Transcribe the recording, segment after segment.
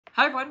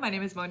Hi everyone, my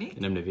name is Moni.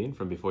 And I'm Naveen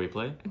from Before You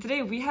Play. And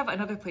today we have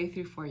another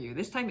playthrough for you.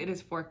 This time it is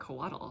for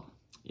Coatl.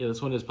 Yeah,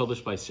 this one is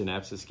published by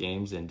Synapses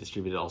Games and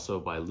distributed also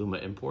by Luma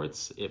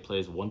Imports. It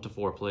plays 1 to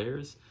 4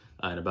 players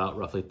in about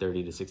roughly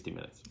 30 to 60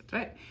 minutes. That's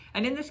right.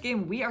 And in this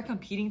game, we are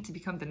competing to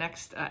become the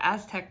next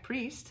Aztec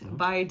priest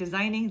by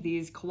designing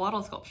these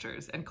Coatl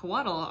sculptures. And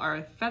Coatl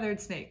are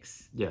feathered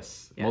snakes.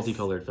 Yes.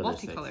 Multicolored feathered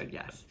snakes. Multicolored,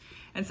 yes.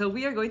 And so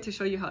we are going to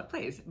show you how it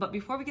plays. But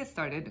before we get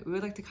started, we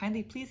would like to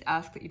kindly please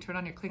ask that you turn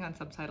on your Klingon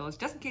subtitles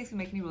just in case we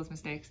make any rules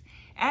mistakes.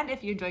 And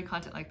if you enjoy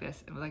content like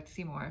this and would like to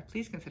see more,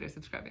 please consider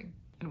subscribing.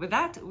 And with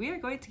that, we are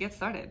going to get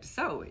started.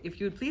 So if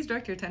you would please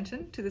direct your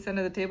attention to the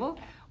center of the table.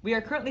 We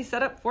are currently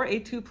set up for a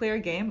 2-player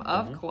game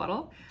of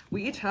Coatl.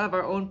 We each have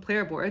our own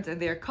player boards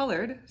and they are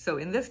colored. So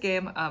in this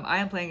game, I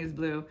am playing as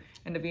blue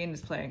and Naveen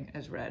is playing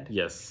as red.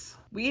 Yes.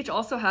 We each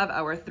also have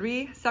our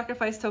 3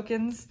 sacrifice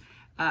tokens,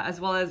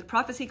 as well as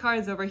prophecy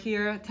cards over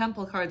here,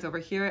 temple cards over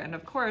here, and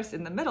of course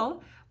in the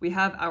middle we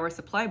have our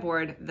supply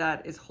board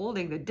that is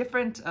holding the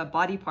different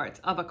body parts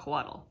of a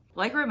Coatl.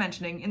 Like we were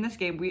mentioning, in this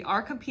game we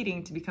are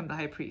competing to become the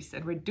high priest,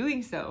 and we're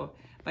doing so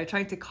by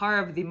trying to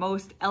carve the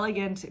most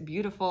elegant,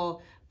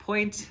 beautiful,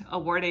 point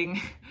awarding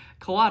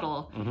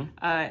Coatl.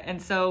 And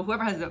so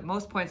whoever has the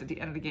most points at the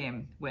end of the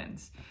game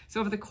wins. So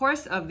over the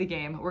course of the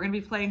game we're going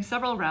to be playing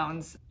several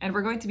rounds, and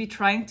we're going to be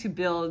trying to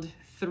build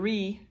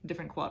 3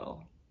 different Coatl.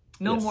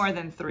 No more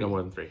than 3. No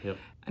more than 3, yep.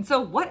 And so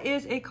what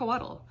is a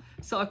Coatl?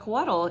 So a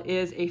Coatl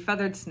is a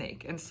feathered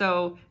snake. And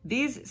so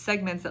these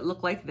segments that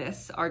look like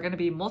this are going to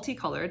be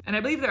multicolored. And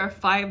I believe there are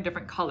 5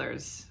 different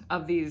colors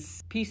of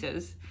these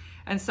pieces.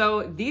 And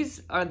so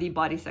these are the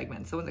body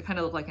segments, the ones that kind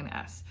of look like an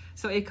S.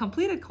 So a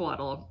completed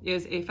Coatl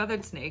is a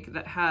feathered snake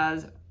that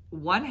has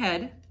 1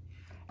 head,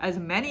 as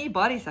many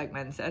body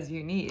segments as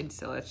you need.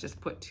 So let's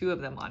just put 2 of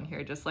them on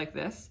here, just like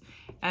this,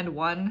 and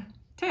 1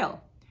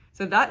 tail.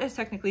 So that is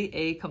technically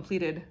a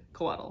completed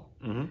Coatl.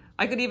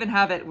 I could even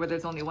have it where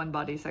there's only 1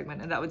 body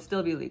segment, and that would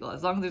still be legal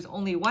as long as there's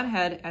only 1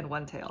 head and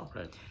 1 tail.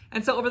 Right.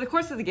 And so over the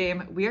course of the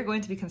game, we are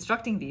going to be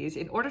constructing these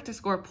in order to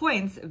score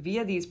points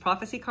via these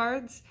prophecy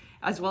cards,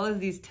 as well as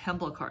these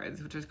temple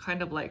cards, which is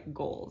kind of like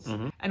goals.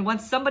 And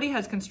once somebody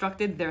has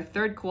constructed their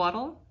 3rd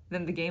Coatl,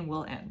 then the game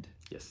will end.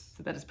 Yes.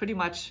 So that is pretty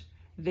much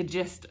the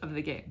gist of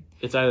the game.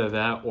 It's either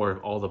that or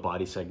if all the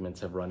body segments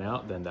have run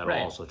out, then that'll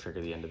Right. also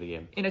trigger the end of the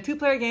game. In a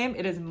 2-player game,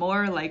 it is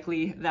more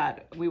likely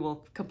that we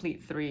will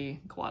complete 3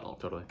 Coatl.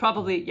 Totally.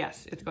 Probably,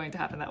 yes, it's going to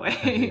happen that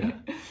way.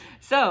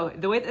 So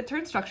the way the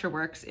turn structure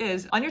works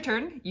is on your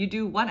turn, you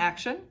do 1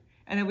 action,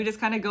 and then we just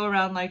kind of go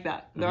around like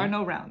that. There are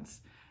no rounds.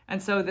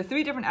 And so the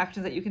 3 different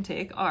actions that you can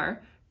take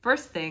are,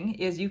 first thing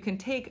is you can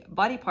take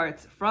body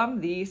parts from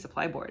the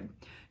supply board.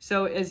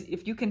 So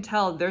if you can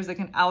tell, there's like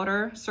an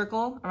outer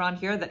circle around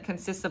here that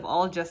consists of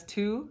all just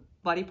 2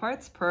 body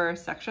parts per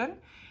section.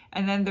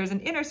 And then there's an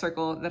inner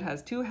circle that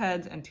has 2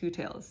 heads and 2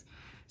 tails.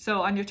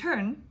 So on your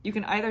turn, you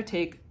can either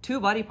take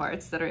 2 body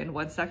parts that are in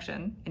 1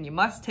 section, and you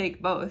must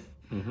take both,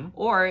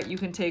 or you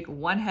can take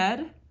 1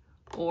 head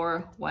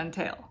or 1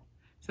 tail.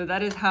 So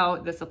that is how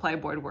the supply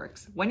board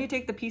works. When you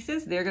take the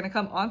pieces, they're going to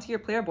come onto your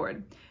player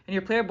board, and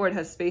your player board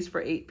has space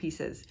for 8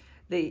 pieces.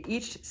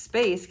 Each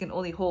space can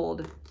only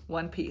hold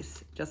 1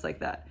 piece, just like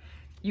that.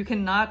 You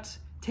cannot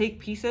take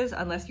pieces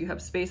unless you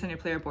have space on your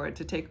player board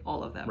to take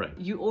all of them. Right.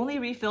 You only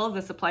refill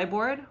the supply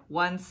board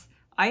once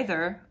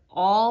either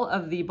all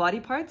of the body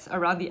parts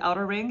around the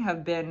outer ring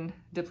have been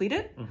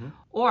depleted,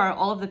 or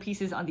all of the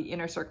pieces on the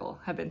inner circle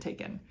have been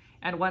taken.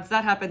 And once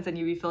that happens, then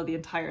you refill the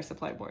entire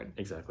supply board.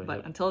 Exactly.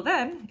 But until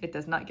then, it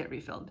does not get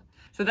refilled.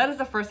 So that is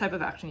the first type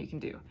of action you can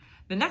do.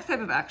 The next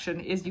type of action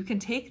is you can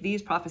take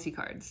these prophecy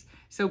cards.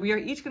 So we are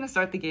each going to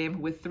start the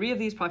game with 3 of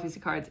these prophecy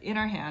cards in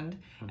our hand.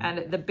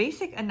 And the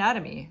basic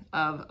anatomy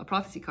of a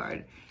prophecy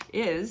card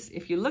is,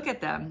 if you look at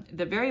them,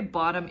 the very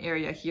bottom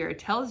area here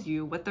tells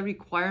you what the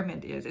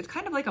requirement is. It's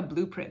kind of like a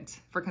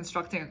blueprint for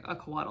constructing a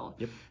Coatl.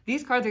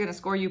 These cards are going to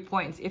score you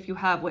points if you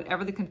have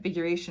whatever the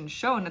configuration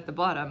shown at the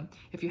bottom,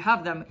 if you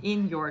have them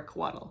in your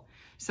Coatl.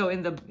 So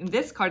in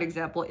this card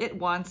example, it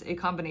wants a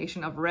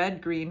combination of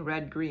red,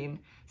 green,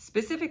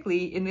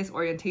 specifically in this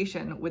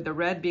orientation, with the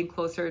red being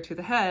closer to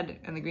the head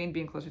and the green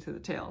being closer to the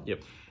tail.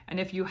 And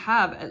if you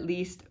have at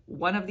least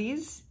 1 of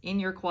these in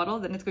your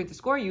Coatl, then it's going to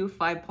score you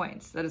 5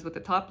 points. That is what the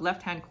top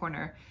left-hand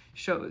corner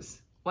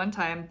shows. 1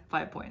 time,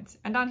 5 points.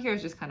 And down here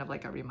is just kind of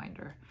like a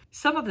reminder.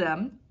 Some of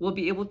them will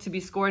be able to be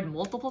scored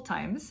multiple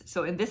times.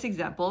 So in this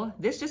example,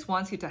 this just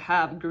wants you to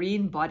have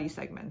green body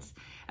segments.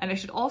 And I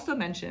should also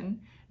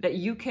mention that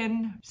you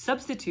can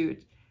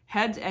substitute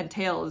heads and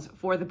tails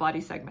for the body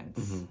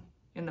segments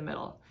in the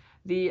middle.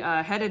 The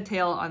head and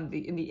tail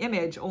in the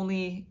image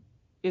only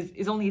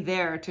is only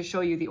there to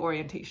show you the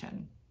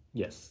orientation.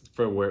 Yes,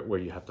 for where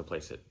you have to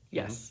place it.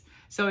 Yes.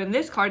 So in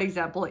this card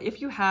example, if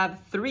you have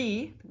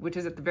 3, which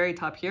is at the very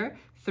top here,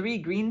 3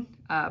 green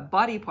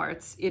body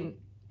parts in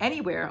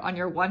anywhere on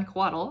your 1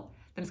 Coatl,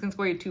 then it's going to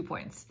score you 2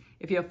 points.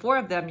 If you have 4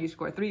 of them, you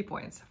score 3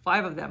 points.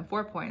 5 of them,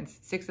 4 points.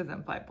 6 of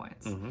them, 5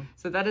 points.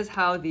 So that is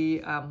how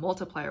the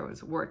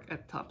multipliers work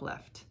at the top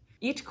left.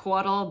 Each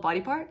Coatl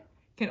body part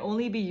can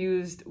only be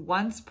used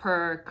once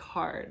per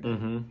card.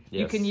 Yes.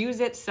 You can use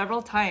it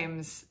several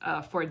times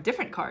for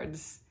different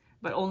cards,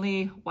 but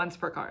only once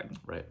per card.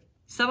 Right.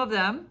 Some of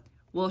them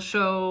will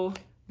show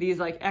these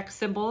like X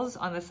symbols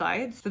on the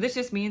sides. So this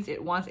just means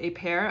it wants a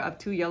pair of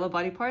two yellow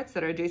body parts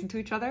that are adjacent to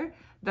each other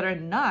that are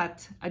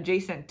not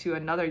adjacent to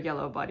another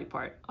yellow body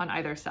part on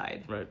either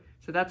side. Right.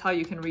 So that's how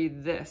you can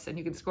read this. And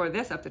you can score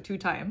this up to 2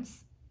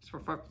 times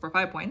for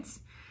 5 points.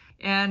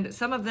 And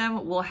some of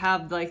them will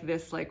have like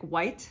this like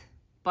white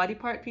body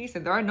part piece,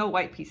 and there are no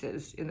white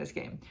pieces in this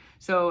game.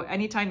 So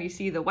anytime you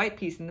see the white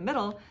piece in the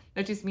middle,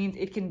 that just means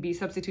it can be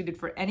substituted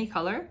for any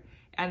color.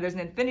 And there's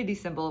an infinity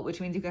symbol, which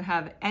means you can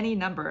have any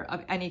number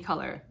of any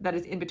color that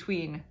is in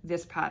between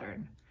this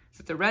pattern.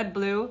 So it's a red,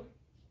 blue,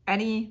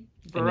 any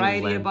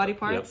variety of body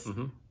parts,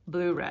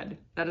 blue, red.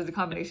 That is the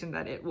combination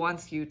that it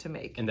wants you to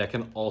make. And that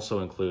can also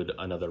include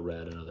another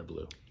red, another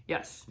blue.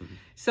 Yes.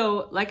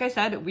 So like I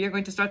said, we are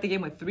going to start the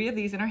game with 3 of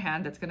these in our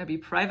hand. That's going to be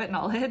private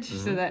knowledge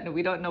so that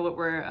we don't know what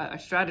our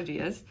strategy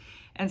is.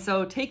 And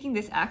so taking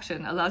this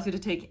action allows you to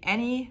take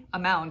any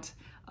amount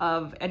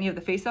of any of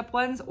the face-up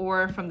ones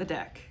or from the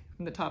deck,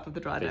 from the top of the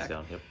draw deck. Face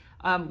down,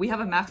 yep. We have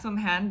a maximum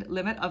hand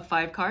limit of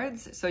 5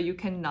 cards, so you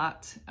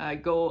cannot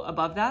go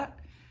above that.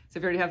 So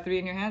if you already have 3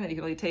 in your hand, then you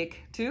can only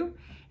take 2.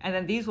 And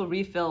then these will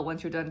refill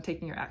once you're done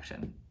taking your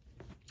action.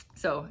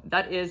 So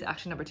that is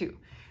action number 2.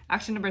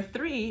 Action number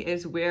 3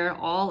 is where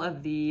all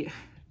of the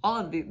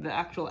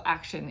actual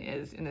action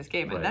is in this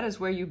game, and that is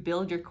where you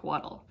build your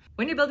Coatl.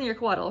 When you're building your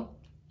Coatl,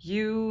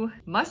 you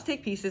must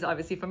take pieces,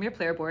 obviously, from your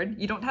player board.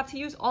 You don't have to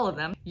use all of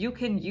them. You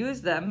can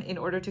use them in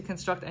order to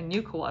construct a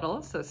new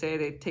Coatl. So say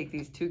they take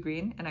these 2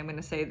 green, and I'm going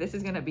to say this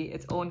is going to be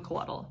its own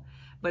Coatl.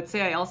 But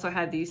say I also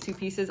had these 2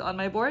 pieces on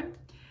my board.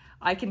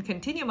 I can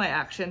continue my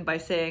action by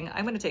saying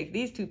I'm going to take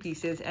these 2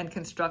 pieces and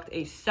construct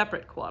a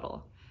separate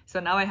Coatl. So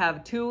now I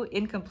have 2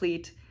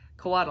 incomplete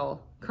Coatl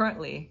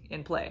currently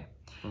in play.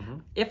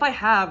 If I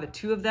have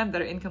 2 of them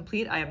that are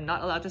incomplete, I am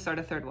not allowed to start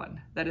a 3rd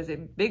one. That is a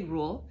big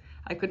rule.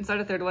 I couldn't start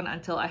a 3rd one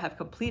until I have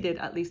completed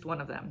at least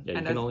one of them. Yeah,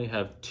 you can only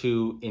have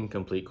 2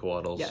 incomplete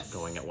Coatls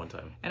going at one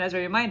time. And as a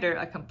reminder,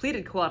 a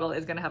completed Coatl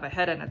is going to have a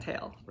head and a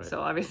tail.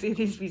 So obviously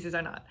these pieces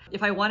are not.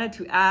 If I wanted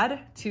to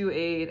add to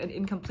an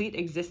incomplete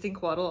existing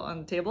Coatl on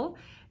the table,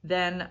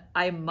 then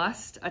I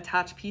must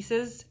attach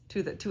pieces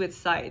to its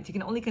sides. You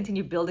can only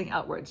continue building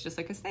outwards, just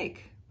like a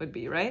snake would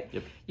be, right?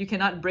 Yep. You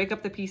cannot break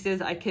up the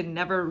pieces. I can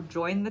never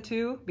join the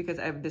 2 because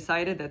I've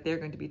decided that they're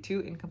going to be 2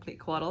 incomplete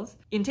Coatls.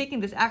 In taking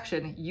this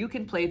action, you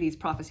can play these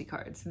prophecy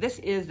cards. This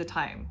is the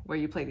time where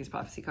you play these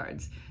prophecy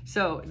cards.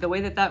 So the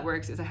way that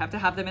works is I have to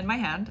have them in my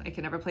hand. I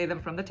can never play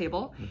them from the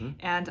table.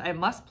 And I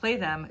must play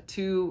them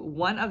to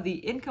one of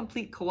the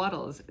incomplete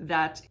Coatls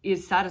that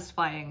is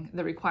satisfying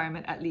the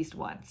requirement at least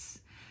once.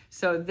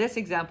 So this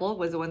example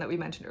was the one that we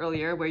mentioned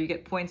earlier where you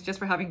get points just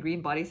for having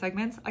green body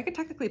segments. I could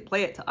technically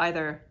play it to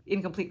either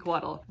incomplete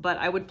Coatl, but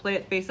I would play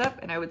it face up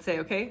and I would say,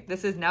 okay,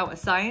 this is now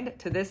assigned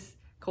to this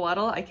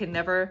Coatl. I can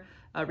never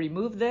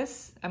remove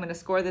this. I'm going to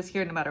score this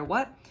here no matter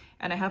what.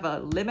 And I have a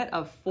limit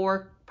of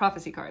 4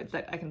 prophecy cards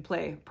that I can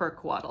play per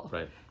Coatl.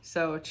 Right.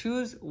 So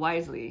choose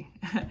wisely.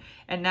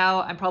 And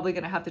now I'm probably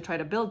going to have to try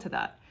to build to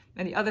that.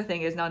 And the other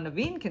thing is now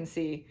Naveen can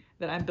see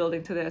that I'm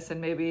building to this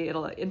and maybe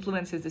it'll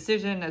influence his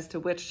decision as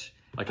to which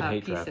like a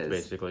hate draft,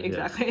 basically.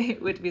 Exactly,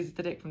 yes. Which pieces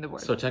to take from the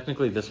board. So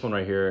technically this one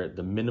right here,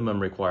 the minimum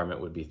requirement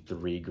would be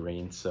 3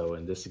 green. So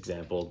in this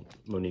example,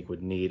 Monique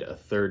would need a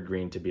 3rd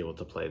green to be able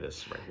to play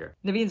this right here.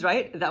 Naveen's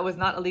right. That was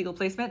not a legal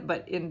placement,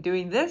 but in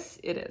doing this,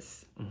 it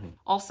is.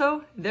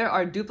 Also, there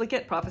are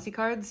duplicate prophecy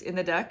cards in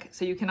the deck,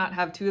 so you cannot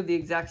have 2 of the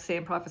exact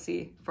same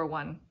prophecy for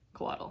one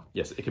Coatl.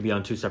 Yes, it could be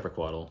on 2 separate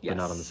Coatl, but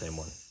not on the same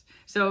one.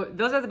 So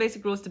those are the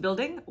basic rules to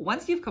building.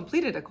 Once you've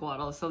completed a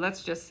Coatl, so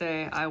let's just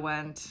say I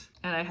went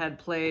and I had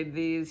played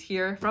these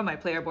here from my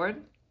player board,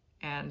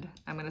 and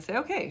I'm going to say,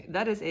 okay,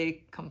 that is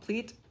a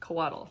complete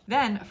Coatl.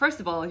 Then,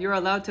 first of all, you're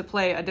allowed to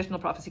play additional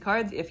prophecy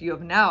cards if you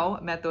have now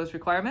met those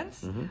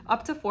requirements,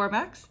 up to 4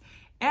 max,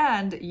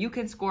 and you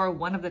can score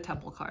 1 of the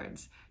temple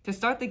cards. To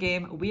start the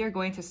game, we are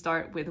going to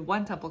start with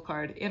 1 temple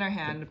card in our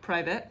hand,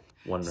 private.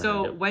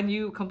 When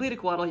you complete a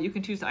Coatl, you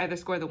can choose to either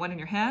score the 1 in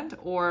your hand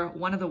or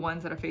one of the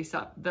ones that are face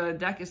up. The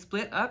deck is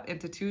split up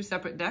into 2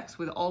 separate decks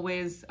with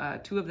always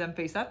 2 of them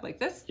face up like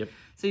this. Yep.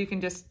 So you can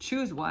just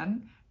choose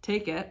one,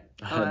 take it.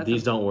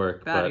 These don't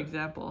work. Bad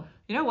example.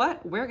 You know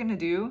what? We're going to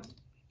do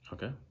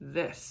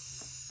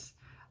this.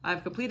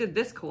 I've completed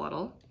this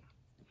Coatl.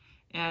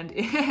 And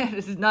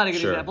this is not a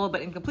good example,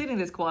 but in completing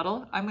this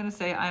Coatl, I'm going to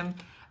say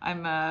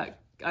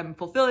I'm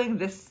fulfilling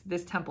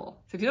this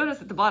temple. So if you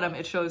notice at the bottom,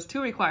 it shows 2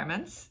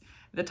 requirements.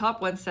 The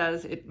top one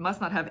says it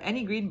must not have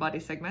any green body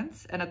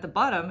segments. And at the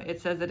bottom,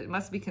 it says that it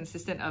must be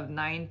consistent of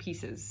 9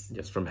 pieces.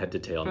 Yes, from head to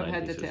tail, 9 pieces.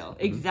 From head to tail.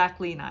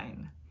 Exactly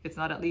 9. It's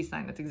not at least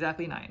 9, it's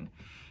exactly 9.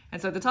 And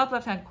so at the top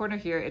left-hand corner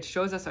here, it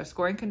shows us our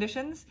scoring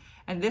conditions.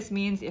 And this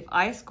means if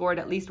I scored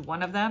at least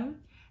 1 of them,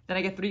 then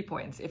I get 3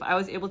 points. If I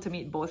was able to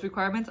meet both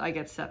requirements, I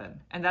get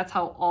 7. And that's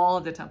how all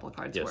of the temple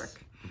cards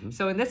work.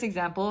 So in this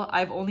example,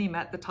 I've only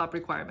met the top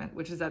requirement,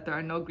 which is that there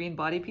are no green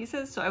body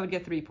pieces, so I would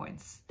get 3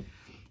 points.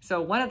 So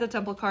one of the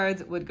temple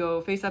cards would go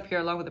face up here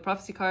along with the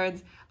prophecy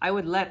cards. I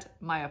would let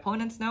my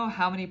opponents know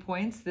how many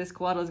points this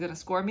Coatl is going to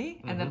score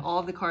me, and then all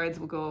of the cards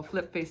will go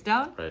flip face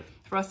down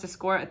for us to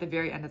score at the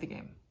very end of the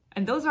game.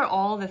 And those are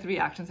all the 3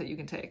 actions that you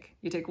can take.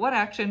 You take one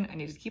action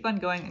and you just keep on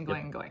going and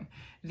going and going.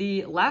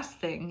 The last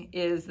thing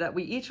is that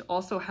we each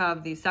also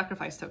have these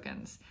sacrifice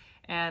tokens,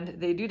 and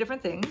they do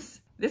different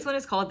things. This one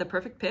is called the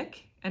perfect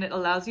pick, and it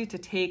allows you to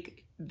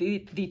take the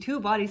 2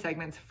 body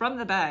segments from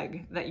the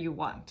bag that you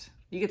want.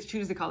 You get to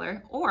choose the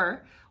color,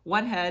 or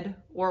 1 head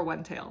or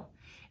 1 tail.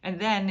 And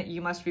then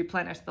you must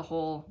replenish the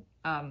whole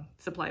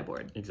supply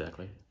board.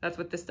 Exactly. That's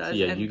what this does. So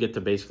yeah, you get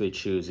to basically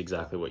choose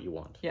exactly what you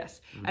want. Yes.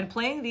 And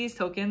playing these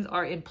tokens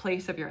are in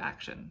place of your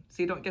action.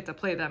 So you don't get to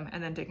play them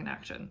and then take an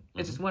action.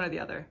 It's just one or the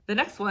other. The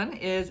next one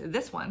is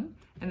this one.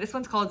 And this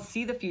one's called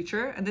See the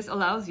Future. And this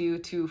allows you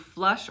to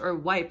flush or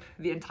wipe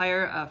the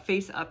entire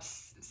face-up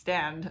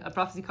stand of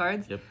prophecy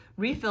cards,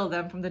 refill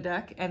them from the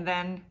deck, and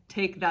then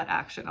take that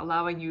action,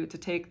 allowing you to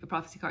take the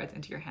prophecy cards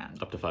into your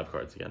hand. Up to 5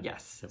 cards again.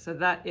 Yes. So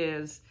that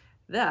is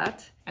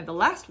that. And the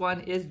last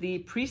one is the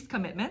Priest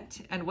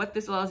Commitment. And what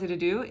this allows you to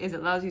do is it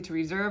allows you to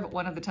reserve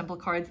one of the temple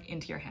cards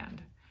into your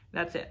hand.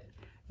 That's it.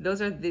 Those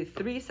are the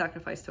 3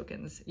 sacrifice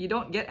tokens. You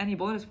don't get any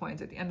bonus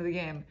points at the end of the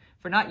game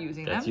for not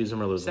using them. That's use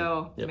them or lose them.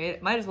 So you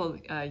might as well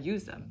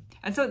use them.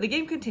 And so the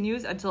game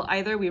continues until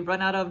either we've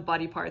run out of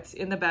body parts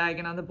in the bag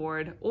and on the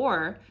board,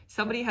 or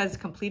somebody has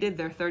completed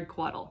their 3rd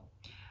Coatl.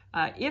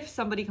 If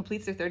somebody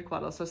completes their 3rd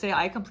Coatl, so say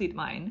I complete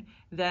mine,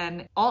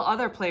 then all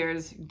other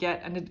players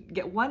get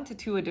 1 to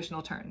 2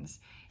 additional turns.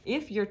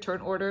 If your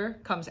turn order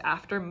comes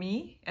after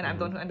me and I'm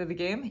going to end the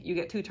game, you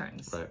get 2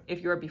 turns. Right.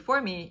 If you're before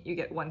me, you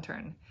get 1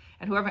 turn.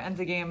 And whoever ends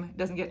the game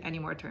doesn't get any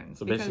more turns.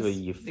 So basically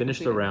you finish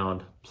the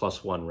round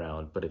plus 1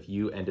 round, but if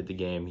you ended the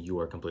game, you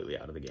are completely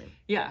out of the game.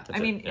 Yeah, I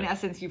mean, in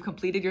essence, you've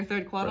completed your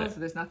 3rd Coatl, so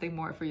there's nothing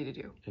more for you to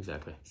do.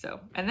 Exactly.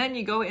 So, and then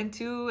you go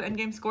into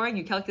endgame scoring,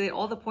 you calculate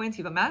all the points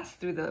you've amassed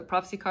through the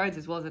prophecy cards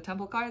as well as the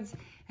temple cards,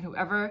 and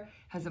whoever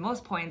has the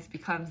most points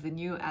becomes the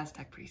new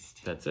Aztec priest.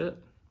 That's it.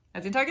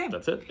 That's the entire game.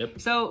 That's it, yep.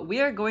 So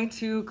we are going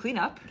to clean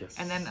up,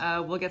 and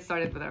then we'll get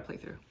started with our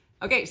playthrough.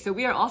 Okay, so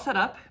we are all set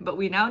up, but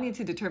we now need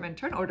to determine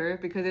turn order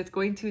because it's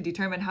going to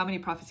determine how many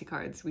prophecy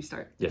cards we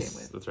start the game with.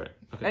 Yes, that's right.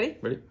 Okay. Ready?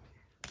 Ready.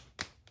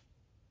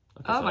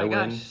 Okay, oh so my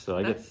gosh. So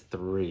I get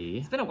 3.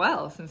 It's been a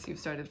while since you've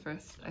started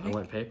first, I think. I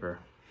went paper.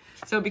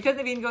 So because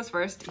Naveen goes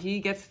first,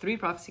 he gets 3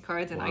 prophecy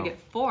cards and I get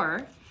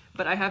 4,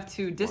 but I have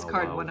to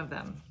discard one of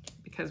them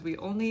because we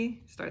only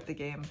start the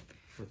game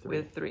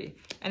with 3.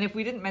 And if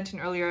we didn't mention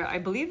earlier, I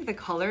believe the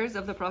colors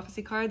of the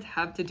prophecy cards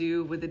have to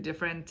do with the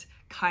different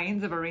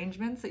kinds of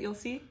arrangements that you'll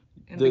see.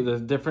 The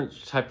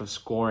different type of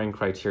scoring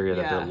criteria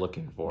that they're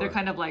looking for. They're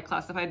kind of like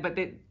classified, but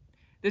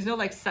there's no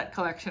like set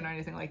collection or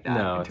anything like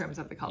that in terms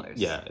of the colors.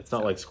 Yeah, it's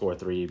not like score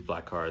 3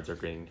 black cards or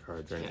green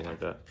cards or anything like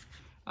that.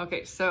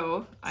 Okay,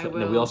 so I will...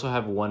 No, we also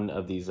have one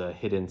of these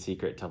hidden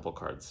secret temple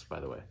cards,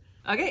 by the way.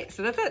 Okay,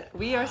 so that's it.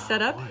 We are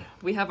set up.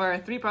 We have our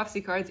 3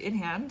 prophecy cards in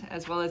hand,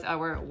 as well as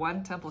our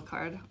 1 temple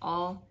card,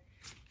 all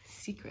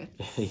secrets.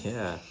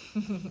 Yeah.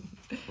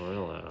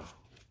 Well,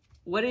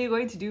 what are you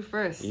going to do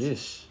first?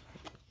 Yeesh.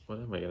 What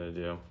am I going to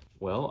do?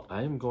 Well,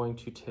 I'm going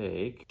to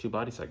take 2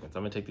 body segments.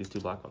 I'm going to take these 2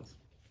 black ones.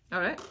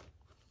 All right.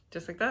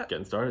 Just like that.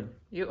 Getting started.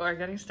 You are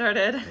getting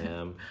started.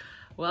 Yeah.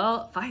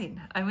 Well,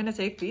 fine. I'm going to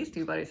take these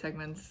 2 body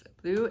segments,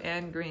 blue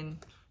and green.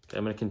 Okay,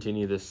 I'm going to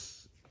continue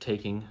this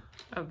taking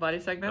of body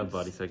segments.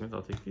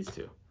 I'll take these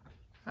 2.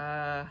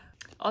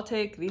 I'll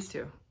take these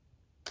 2.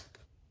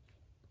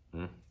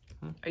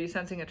 Are you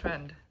sensing a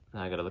trend?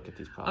 Now I got to look at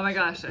these pops. Oh my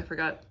gosh, I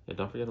forgot. Yeah,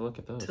 don't forget to look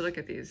at those. To look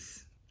at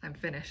these. I'm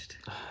finished.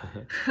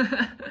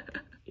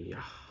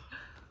 Yeah.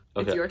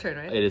 Okay. It's your turn,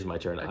 right? It is my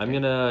turn. Okay. I'm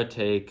going to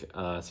take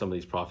some of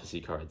these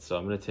prophecy cards. So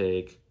I'm going to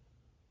take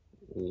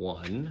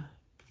 1.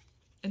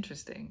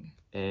 Interesting.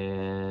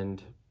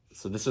 And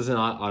so this doesn't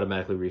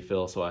automatically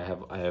refill. So I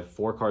have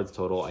 4 cards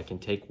total. I can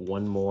take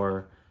 1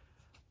 more.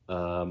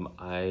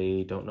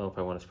 I don't know if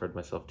I want to spread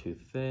myself too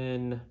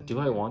thin. Do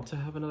I want to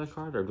have another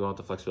card or do I want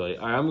the flexibility?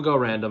 All right, I'm going to go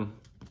random.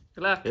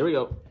 Good luck. Here we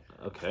go.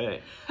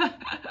 Okay.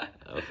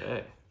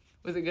 Okay.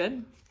 Was it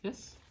good?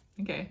 Yes.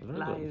 Okay.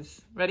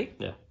 Lies. Ready?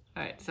 Yeah.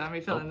 All right, so I'm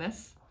refilling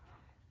this.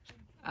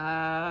 So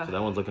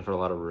that one's looking for a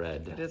lot of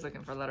red. It is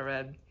looking for a lot of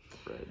red.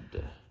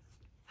 Red.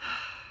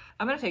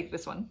 I'm going to take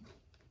this one.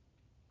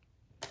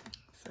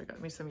 So I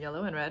got me some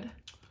yellow and red.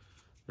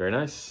 Very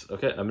nice.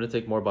 Okay, I'm going to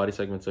take more body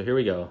segments. So here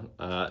we go.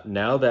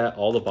 Now that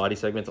all the body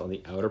segments on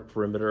the outer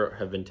perimeter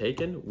have been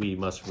taken, we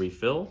must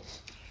refill.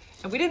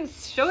 And we didn't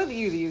show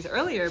you these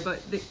earlier,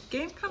 but the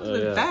game comes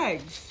with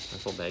bags.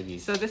 That's all baggies.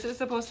 So this is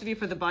supposed to be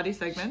for the body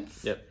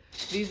segments. Yep.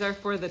 These are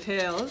for the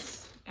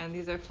tails, and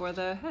these are for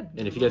the head.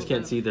 And if you guys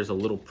can't see, there's a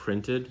little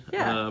printed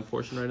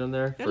portion right on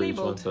there for each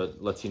one, so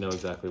it lets you know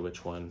exactly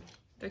which one.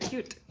 They're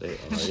cute. They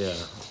are, yeah.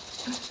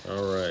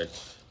 All right.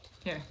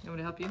 Here, you want me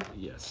to help you?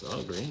 Yes.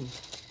 Oh, green.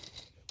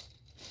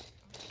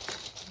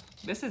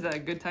 This is a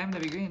good time to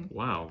be green.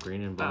 Wow,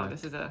 green and black. Wow,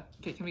 this is a...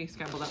 Okay, can we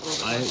scramble that a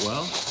little bit?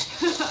 Well...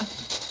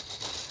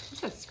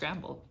 What's that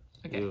scramble?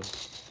 Okay. Ew.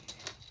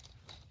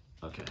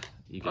 Okay.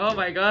 You Oh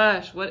my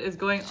gosh, what is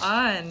going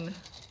on?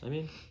 I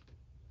mean,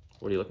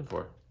 what are you looking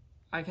for?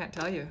 I can't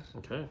tell you.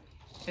 Okay.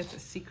 It's a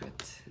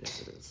secret.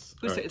 Yes, it is.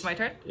 Whose turn? It's my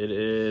turn? It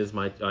is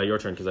my your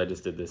turn because I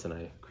just did this and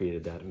I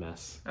created that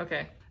mess.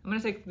 Okay. I'm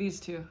going to take these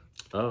two.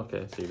 Oh,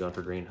 okay. So you're going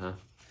for green, huh?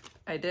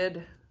 I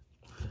did.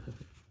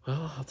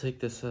 Well, I'll take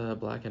this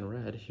black and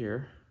red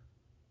here.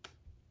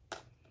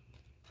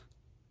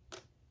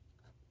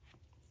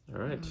 All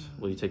right.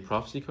 Will you take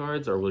prophecy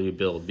cards or will you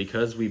build?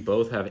 Because we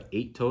both have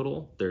 8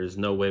 total, there's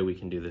no way we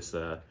can do this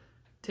or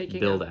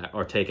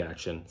take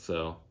action.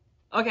 So.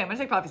 Okay, I'm going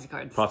to take prophecy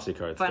cards. Prophecy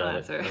cards. Final got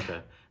answer. It.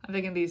 Okay. I'm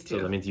taking these two.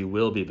 So that means you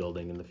will be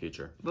building in the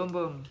future. Boom,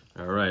 boom.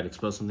 All right.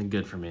 Expose something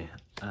good for me.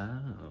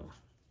 Oh.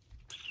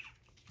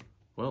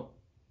 Well.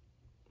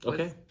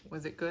 Okay.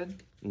 Was it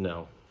good?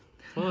 No.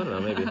 Well, I don't know.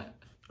 Maybe.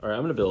 All right.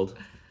 I'm going to build.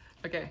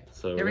 Okay.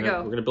 So here we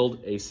go. We're gonna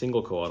build a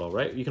single Coatl,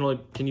 right? You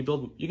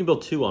can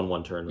build 2 on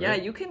one turn, right? Yeah,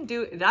 you can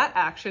do that.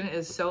 Action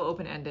is so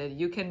open-ended.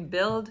 You can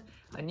build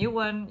a new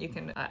one. You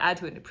can add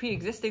to a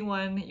pre-existing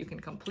one. You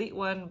can complete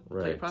one.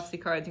 Play prophecy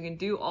cards. You can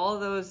do all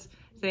those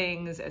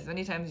things as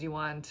many times as you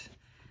want,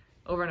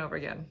 over and over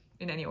again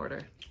in any order.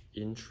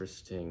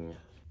 Interesting.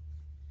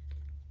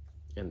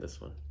 And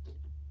this one.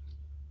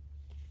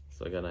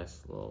 So I got a nice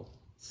little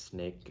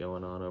snake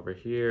going on over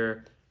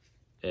here.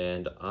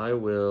 And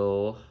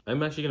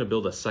I'm actually going to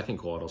build a second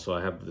Coatl. So I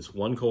have this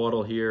one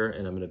Coatl here,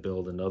 and I'm going to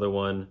build another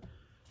one.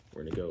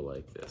 We're going to go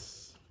like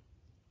this.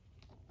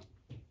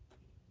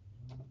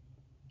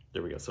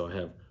 There we go. So I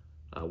have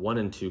 1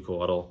 and 2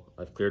 Coatl.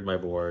 I've cleared my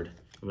board.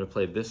 I'm going to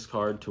play this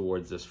card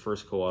towards this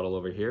first Coatl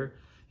over here.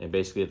 And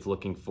basically it's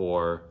looking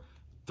for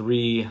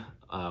 3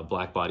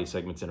 black body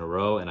segments in a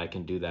row, and I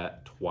can do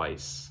that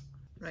twice.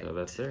 Right. So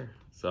that's there.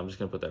 So I'm just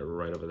going to put that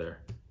right over there.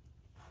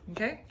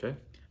 Okay. Okay.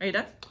 Are you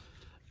done?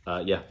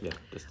 Yeah,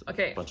 just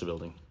a bunch of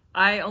building.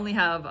 I only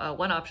have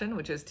one option,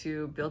 which is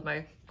to build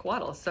my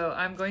Coatl. So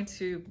I'm going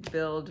to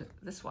build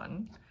this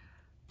one,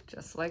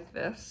 just like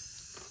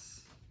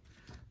this.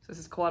 So this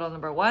is Coatl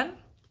number 1.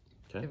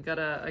 Okay. We've got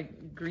a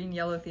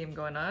green-yellow theme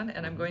going on,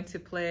 and I'm going to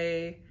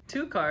play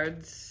 2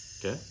 cards,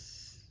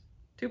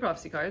 2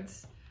 prophecy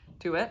cards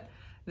to it.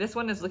 This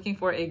one is looking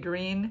for a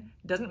green,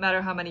 doesn't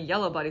matter how many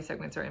yellow body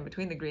segments are in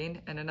between the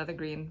green and another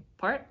green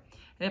part.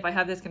 And if I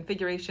have this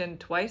configuration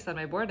twice on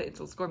my board, it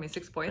will score me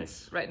 6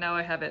 points. Nice. Right now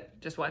I have it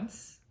just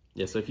once.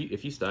 Yeah, so if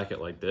you stack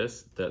it like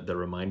this, the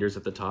reminders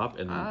at the top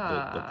and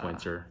the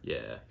points are,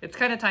 It's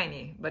kind of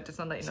tiny, but just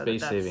to let you know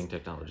space-saving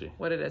technology.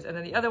 What it is. And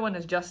then the other one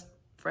is just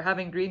for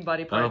having green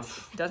body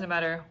parts. Doesn't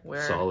matter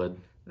where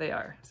they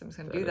are. So I'm just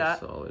going to do that.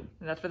 Solid.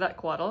 And that's for that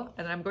Coatl.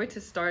 And then I'm going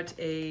to start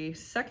a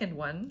second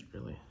one.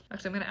 Really?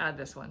 Actually, I'm going to add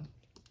this one.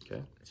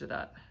 Okay. To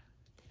that.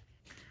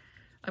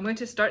 I'm going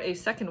to start a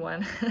second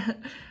one,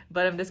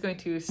 but I'm just going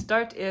to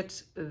start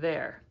it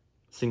there.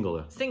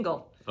 Single.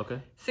 Okay.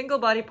 Single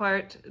body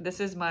part. This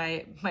is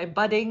my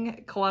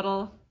budding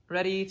Coatl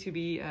ready to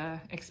be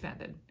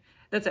expanded.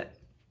 That's it.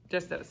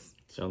 Just those.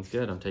 Sounds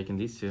good. I'm taking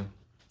these 2.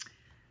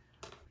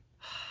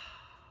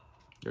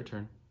 Your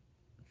turn.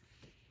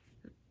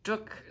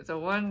 Took the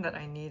one that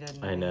I needed.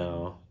 I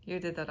know. You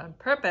did that on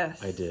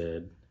purpose. I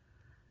did.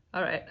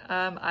 All right.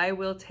 I'm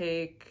going to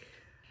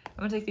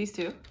take these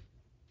 2.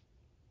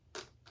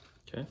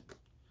 Okay.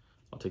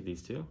 I'll take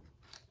these 2.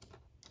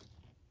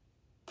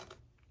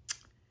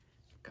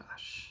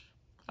 Gosh.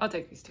 I'll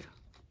take these 2.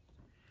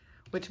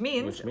 Which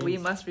means we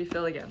must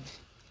refill again.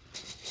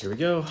 Here we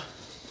go.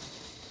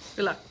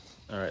 Good luck.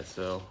 All right,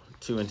 so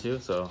 2 and 2.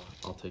 So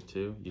I'll take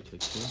 2. You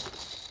take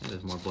 2.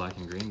 There's more black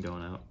and green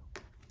going out.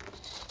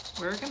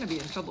 We're going to be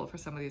in trouble for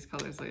some of these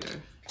colors later.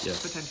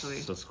 Yes.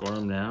 Potentially. So score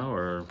them now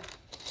or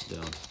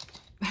don't.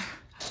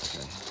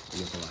 Okay. We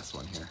get the last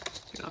one here.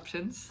 Good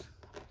options.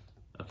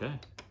 Okay.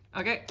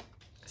 Okay.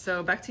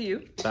 So back to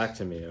you. Back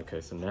to me. Okay.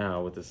 So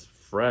now with this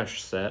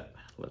fresh set,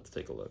 let's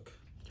take a look.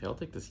 Okay. I'll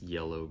take this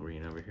yellow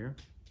green over here.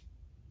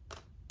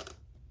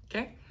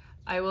 Okay.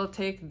 I will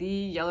take the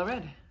yellow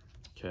red.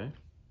 Okay.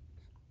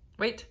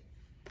 Wait.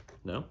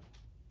 No?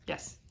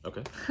 Yes.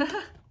 Okay. So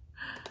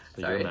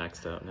you're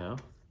maxed out now.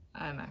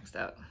 I'm maxed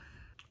out.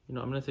 You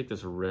know, I'm going to take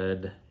this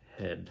red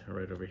head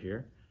right over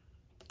here.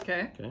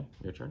 Okay. Okay.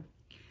 Your turn.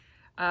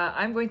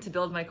 I'm going to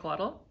build my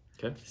Coatl.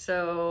 Okay.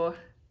 So,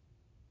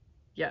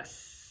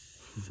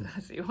 yes.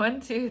 Let's see.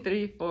 1, 2,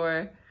 3,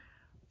 4.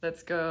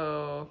 Let's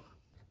go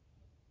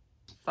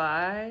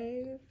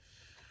 5.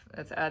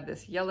 Let's add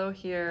this yellow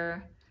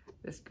here,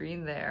 this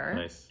green there.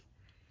 Nice.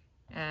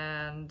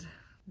 And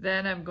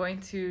then I'm going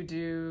to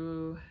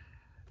do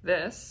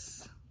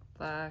this.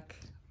 Black,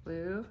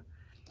 blue,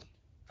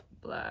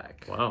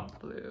 black,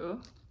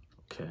 blue.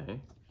 Okay.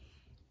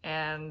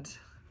 And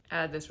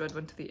add this red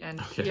one to the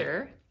end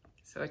here.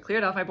 So I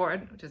cleared off my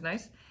board, which is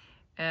nice.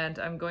 And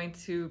I'm going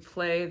to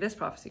play this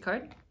prophecy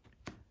card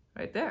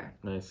right there.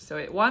 Nice. So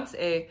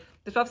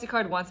this prophecy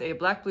card wants a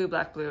black,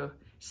 blue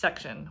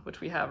section,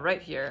 which we have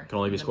right here. Can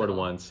only be scored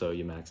once, so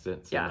you maxed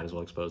it. So you might as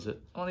well expose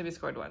it. Only be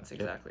scored once,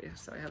 exactly. Yep.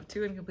 So I have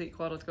 2 incomplete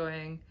Coatls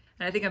going,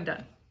 and I think I'm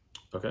done.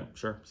 Okay,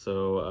 sure.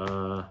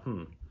 So,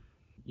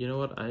 You know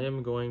what? I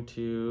am going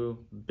to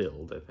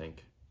build, I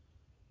think.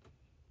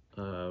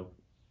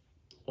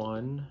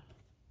 1,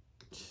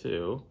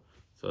 2.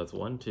 So that's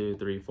 1, 2,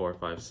 3, 4,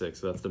 5, 6.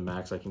 So that's the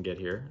max I can get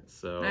here.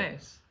 So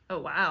nice. Oh,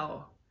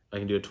 wow. I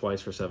can do it twice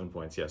for 7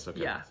 points. Yes.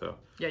 Okay. Yeah. So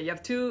yeah, you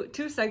have two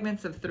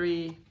segments of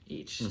 3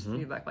 each.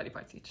 3 black body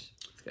parts each.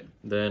 That's good.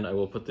 Then I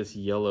will put this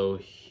yellow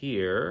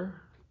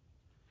here,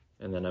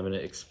 and then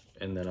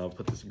I'll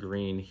put this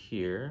green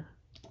here.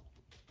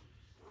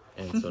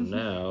 And so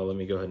now let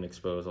me go ahead and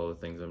expose all the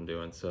things I'm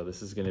doing. So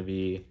this is going to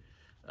be,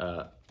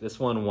 this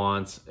one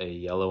wants a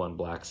yellow and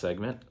black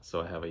segment.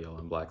 So I have a yellow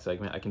and black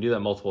segment. I can do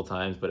that multiple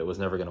times, but it was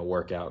never going to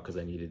work out because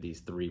I needed these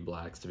 3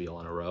 blacks to be all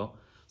in a row.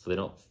 So they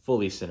don't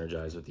fully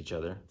synergize with each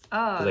other.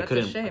 Oh, that's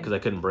a shame. Because I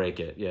couldn't break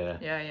it. Yeah.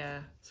 Yeah.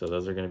 So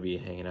those are going to be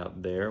hanging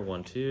out there.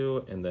 1,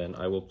 2, and then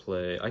I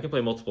can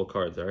play multiple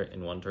cards, all right,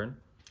 in one turn.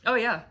 Oh,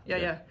 yeah.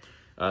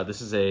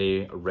 This is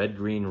a red,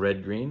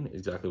 green,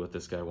 exactly what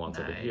this guy wants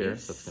over here.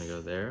 So that's going to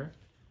go there.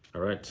 All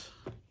right.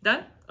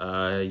 Done?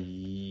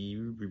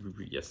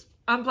 Yes.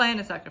 I'm playing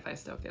a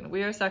sacrifice token.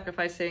 We are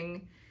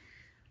sacrificing...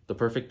 The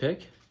perfect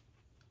pick?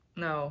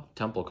 No.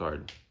 Temple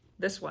card.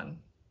 This one.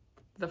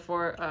 The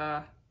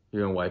 4...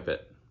 You're going to wipe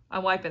it.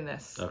 I'm wiping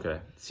this. Okay.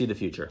 See the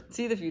future.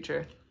 See the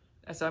future.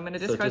 So I'm going to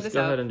discard this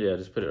go out. ahead and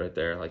just put it right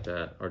there like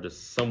that. Or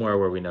just somewhere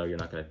where we know you're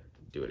not going to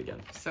do it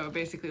again. So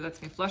basically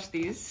lets me flush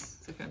these.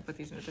 So if I'm going to put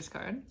these in a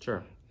discard.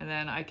 Sure. And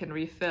then I can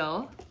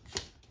refill.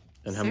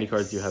 And how many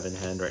cards do you have in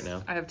hand right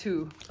now? I have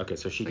 2. Okay,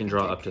 so she can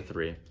draw up to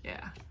 3.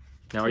 Yeah.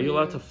 Now, are you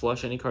allowed to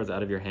flush any cards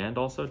out of your hand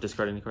also?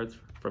 Discard any cards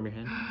from your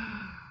hand?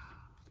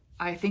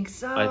 I think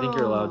so. I think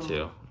you're allowed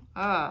to.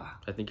 Ah.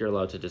 I think you're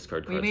allowed to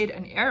discard cards. We made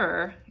an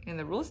error in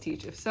the rules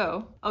teach, if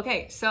so.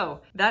 Okay,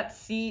 so that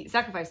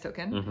sacrifice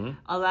token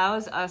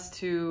allows us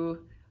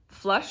to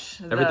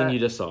flush everything you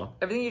just saw.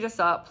 Everything you just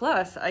saw,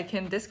 plus I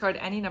can discard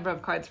any number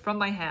of cards from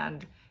my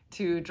hand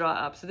to draw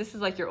up. So this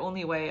is like your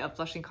only way of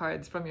flushing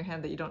cards from your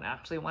hand that you don't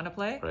actually want to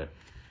play. Right.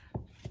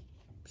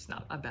 It's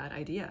not a bad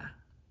idea.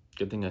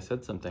 Good thing I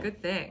said something.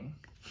 Good thing.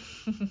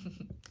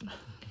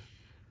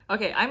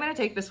 Okay, I'm going to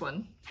take this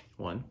one.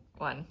 1.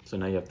 One. So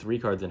now you have 3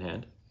 cards in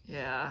hand.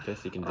 Yeah. Okay,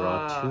 so you can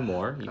draw 2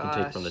 more. You can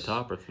take from the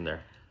top or from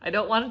there. I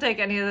don't want to take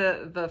any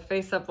of the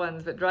face-up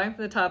ones, but drawing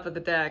from the top of the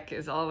deck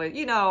is always,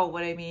 you know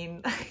what I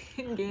mean,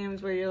 in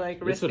games where you're like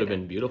risking This would have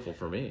been beautiful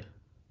for me,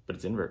 but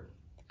it's invert.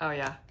 Oh,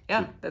 yeah.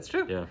 Yeah, that's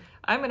true. Yeah.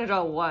 I'm going to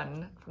draw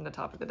 1 from the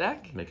top of the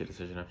deck. Make a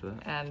decision after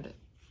that.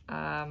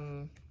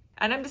 And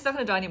I'm just not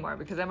going to draw anymore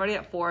because I'm already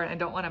at 4 and I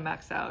don't want to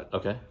max out.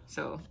 Okay.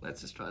 So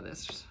let's just draw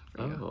this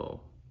for you. Oh.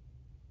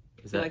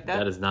 Is that, like that?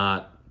 That is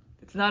not...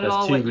 It's not at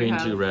all That's 2 green, you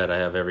have. 2 red. I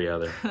have every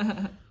other.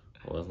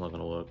 Well, that's not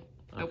going to work.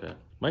 Okay. Nope.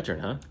 My turn,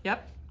 huh?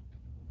 Yep.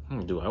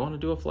 Do I want to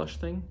do a flush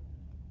thing?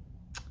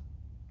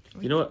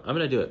 You know what? I'm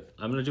going to do it.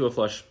 I'm going to do a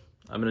flush.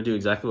 I'm going to do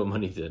exactly what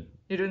Money did.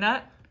 You're doing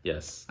that?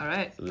 Yes. All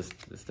right. So this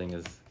thing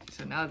is...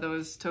 So now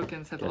those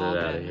tokens have Get all it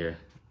out been... of here.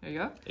 There you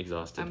go.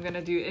 Exhausted. I'm going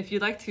to do... If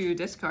you'd like to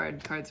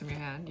discard cards from your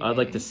hand... I'd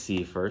like to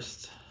see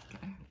first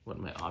Okay. what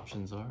my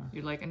options are.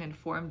 You'd like an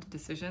informed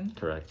decision?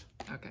 Correct.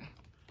 Okay.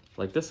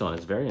 Like this one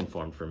is very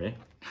informed for me.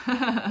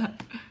 I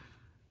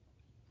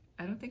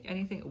don't think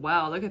anything...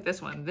 Wow, look at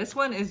this one. This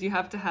one is you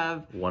have to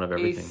have one of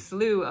everything. A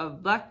slew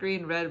of black,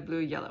 green, red, blue,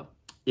 yellow.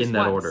 In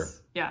that order.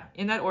 Yeah,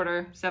 in that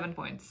order, 7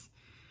 points.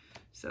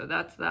 So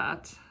that's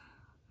that.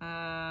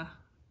 All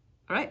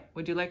right,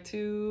 would you like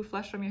to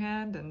flush from your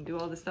hand and do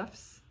all the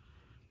stuffs?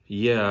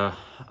 Yeah,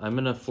 I'm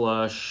going to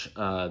flush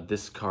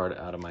this card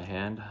out of my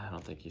hand. I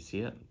don't think you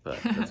see it, but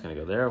that's going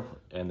to go there.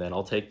 And then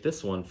I'll take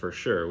this one for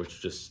sure,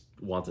 which just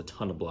wants a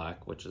ton of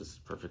black, which is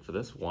perfect for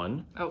this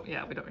one. Oh,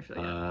 yeah, we don't refill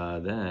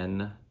yet.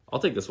 Then I'll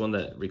take this one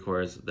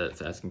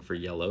that's asking for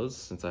yellows,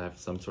 since I have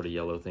some sort of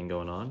yellow thing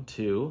going on.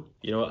 2.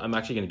 You know what? I'm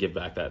actually going to give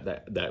back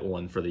that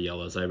one for the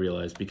yellows, I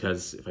realized,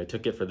 because if I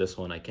took it for this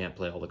one, I can't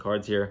play all the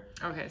cards here.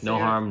 Okay. So no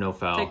harm, no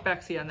foul. Take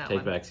backseat on that one.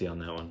 Take backseat on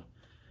that one.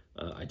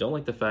 I don't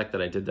like the fact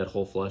that I did that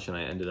whole flush and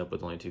I ended up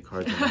with only 2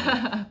 cards in my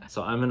hand.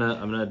 So I'm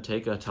gonna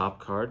take a top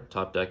card,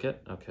 top deck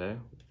it. Okay,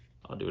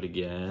 I'll do it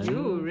again.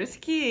 Ooh,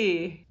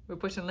 risky. We're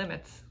pushing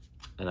limits.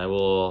 And I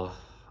will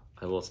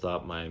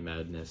stop my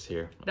madness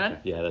here. Done?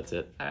 Okay. Yeah, that's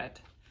it. All right.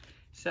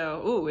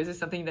 So, ooh, is this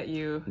something that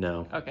you...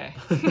 No. Okay.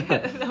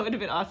 That would have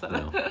been awesome.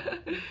 No.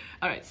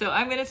 All right, so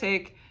I'm going to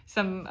take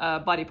some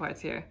body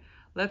parts here.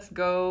 Let's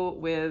go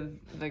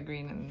with the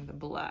green and the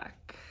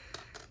black.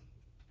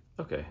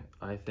 Okay,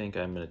 I think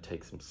I'm going to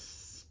take some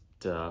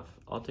stuff.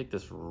 I'll take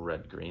this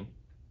red-green.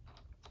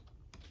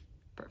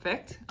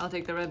 Perfect. I'll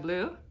take the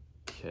red-blue.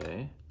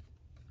 Okay.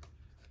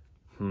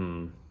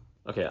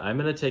 Okay, I'm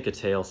going to take a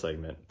tail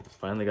segment.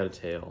 Finally got a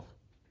tail.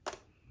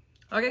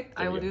 Okay,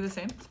 I will do the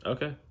same.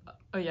 Okay.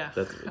 Oh, yeah.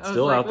 It's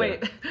still out there.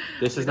 Wait.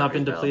 This has not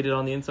been depleted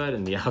on the inside,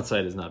 and the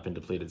outside has not been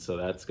depleted, so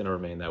that's going to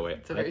remain that way.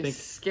 It's a very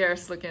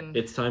scarce looking...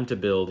 It's time to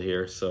build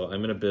here, so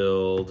I'm going to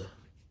build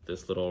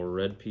this little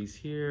red piece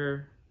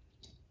here.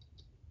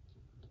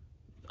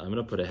 I'm going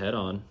to put a head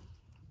on.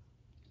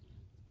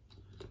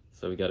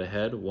 So we got a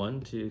head.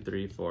 1, 2,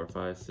 3, 4,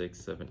 5, 6,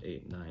 7,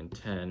 8, 9,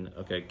 10.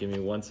 Okay, give me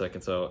 1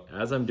 second. So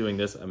as I'm doing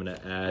this, I'm going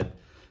to add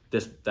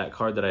that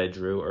card that I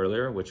drew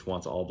earlier, which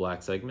wants all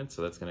black segments.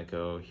 So that's going to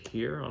go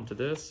here onto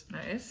this.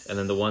 Nice. And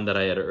then the one that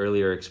I had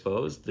earlier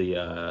exposed,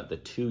 the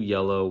 2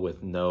 yellow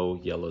with no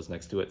yellows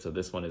next to it. So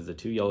this one is the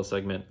 2 yellow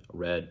segment,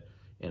 red,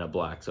 and a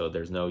black. So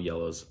there's no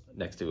yellows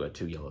next to a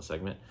 2 yellow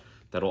segment.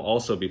 That'll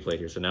also be played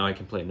here. So now I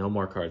can play no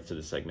more cards to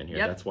the segment here.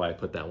 That's why I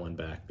put that one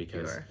back,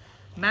 because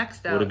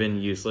maxed out. Would have been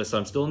useless. So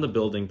I'm still in the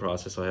building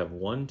process. So I have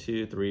 1,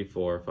 2, 3,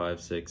 4,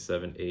 5, 6,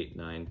 7, 8,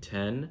 9,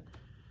 10.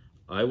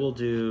 I will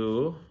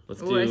do, I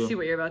see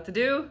what you're about to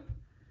do.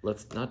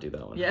 Let's not do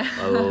that one. Yeah.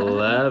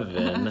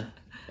 11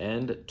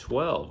 and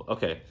 12.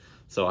 Okay,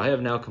 so I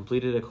have now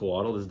completed a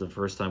Coatl. This is the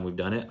first time we've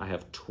done it. I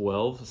have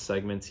 12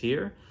 segments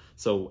here.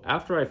 So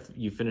after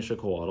you finish a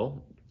Coatl,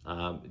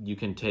 you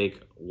can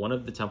take one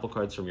of the temple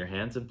cards from your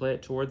hands and play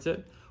it towards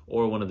it,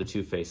 or one of the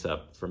 2 face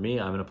up. For me,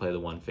 I'm going to play the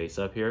 1 face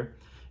up here,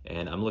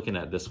 and I'm looking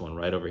at this one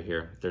right over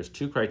here. There's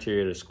 2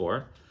 criteria to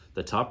score.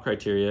 The top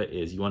criteria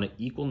is you want an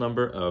equal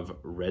number of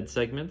red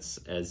segments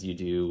as you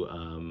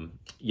do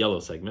yellow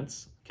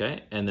segments,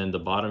 okay? And then the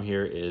bottom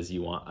here is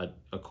you want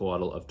a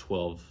Coatl of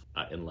 12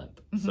 in length.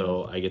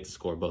 So I get to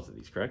score both of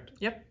these, correct?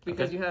 Yep,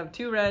 because you have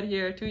 2 red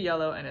here, 2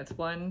 yellow, and it's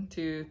 1,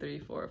 2, 3,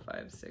 4,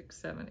 5, 6,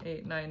 7,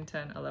 8, 9,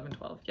 10, 11,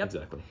 12. Yep.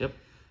 Exactly, yep.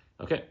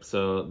 Okay,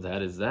 so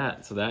that is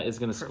that. So that is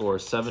going to score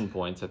 7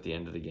 points at the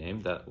end of the game.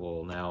 That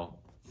will now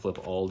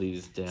flip all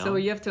these down. So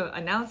you have to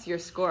announce your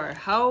score.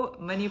 How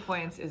many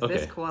points is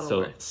this Coatl so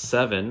worth?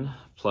 7,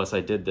 plus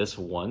I did this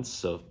once,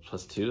 so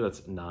plus 2,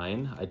 that's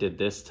 9. I did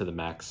this to the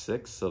max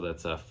 6, so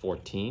that's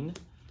 14.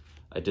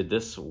 I did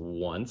this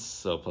once,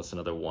 so plus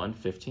another 1,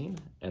 15.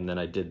 And then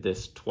I did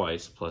this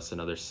twice, plus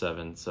another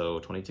 7, so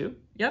 22?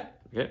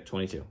 Yep. Okay,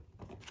 22.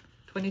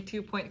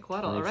 22-point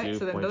Coatl. All right,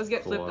 so then those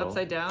get flipped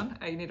upside down.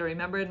 I need to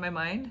remember in my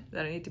mind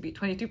that I need to be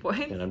 22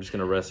 points. And I'm just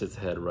going to rest its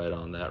head right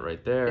on that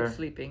right there. It's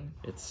sleeping.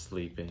 It's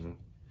sleeping.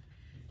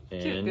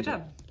 And cute, good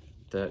job.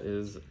 That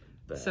is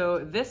that. So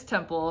this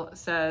temple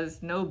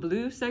says no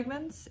blue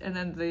segments, and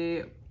then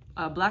the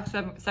black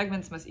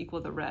segments must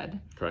equal the red.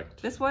 Correct.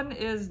 This one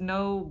is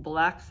no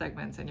black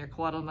segments, and your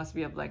Coatl must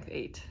be of length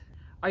 8.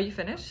 Are you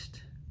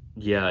finished?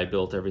 Yeah, I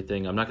built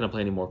everything. I'm not going to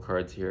play any more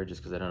cards here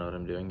just because I don't know what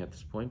I'm doing at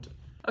this point.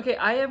 Okay,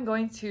 I am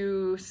going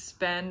to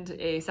spend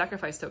a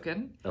sacrifice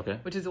token. Okay.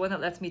 Which is the one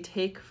that lets me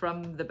take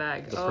from the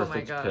bag. The oh my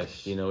perfect gosh.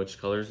 pick. Do you know which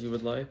colors you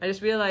would like? I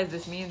just realized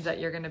this means that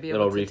you're going to be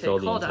able It'll to refill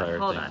take... the entire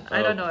Hold thing. on.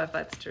 I don't know if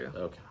that's true.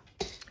 Okay.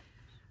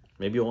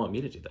 Maybe you'll want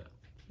me to do that.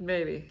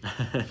 Maybe.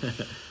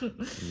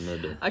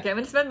 Maybe. Okay, I'm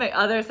going to spend my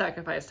other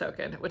sacrifice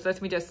token, which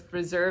lets me just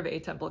reserve a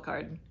temple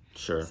card.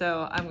 Sure.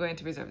 So I'm going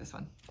to reserve this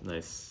one.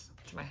 Nice.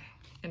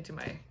 Into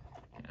my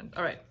hand.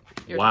 All right.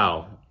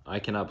 Wow. I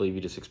cannot believe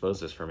you just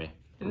exposed this for me.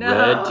 No.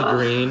 Red to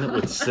green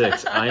with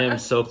 6. I am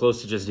so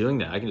close to just doing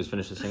that. I can just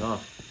finish this thing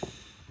off.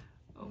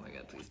 Oh my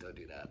god, please don't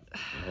do that.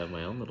 I have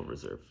my own little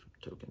reserve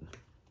token.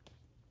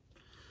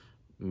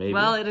 Maybe.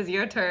 Well, it is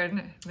your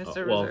turn, Mr.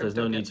 Reserve Well, there's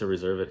no token. need to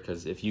reserve it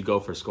because if you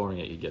go for scoring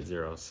it, you get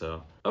 0.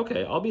 So,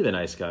 okay, I'll be the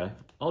nice guy.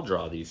 I'll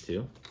draw these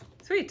 2.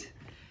 Sweet.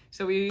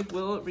 So we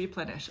will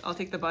replenish. I'll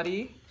take the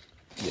body.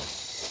 Yes.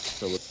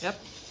 So Yep.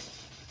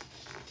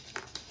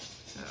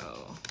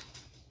 So.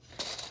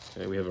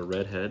 Okay, we have a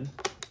red head.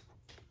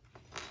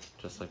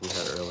 Just like we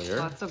had earlier.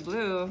 Lots of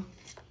blue.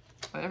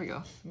 Oh, there we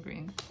go. Some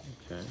green.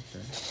 Okay.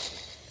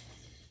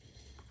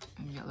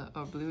 And yellow.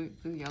 Oh, blue,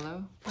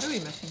 yellow. What are we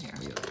missing here?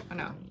 Yellow, oh,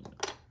 no.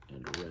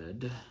 And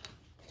red.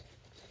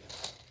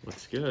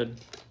 Looks good.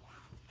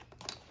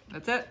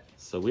 That's it.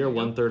 So we are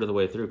 1/3 of the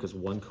way through because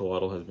 1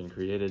 Coatl has been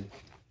created.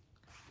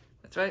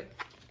 That's right.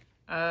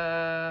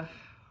 I'm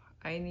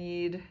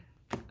going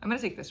to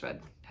take this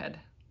red head.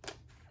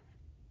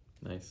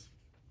 Nice.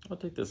 I'll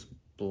take this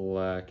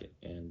black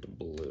and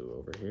blue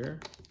over here.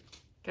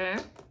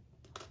 Okay.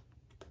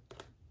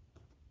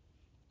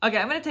 Okay,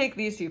 I'm going to take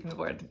these 2 from the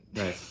board.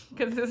 Nice.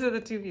 Because those are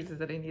the 2 pieces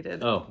that I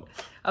needed. Oh.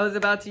 I was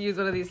about to use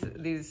one of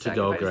these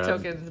sacrifice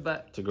tokens,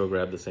 but... To go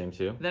grab the same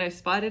 2? Then I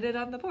spotted it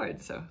on the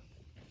board, so...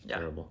 Yeah.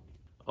 Terrible.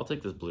 I'll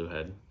take this blue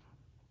head.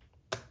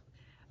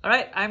 All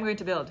right, I'm going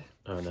to build.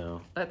 Oh,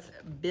 no. Let's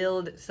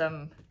build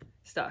some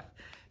stuff.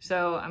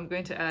 So I'm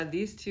going to add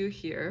these 2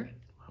 here.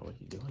 What are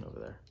you doing over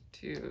there?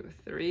 2,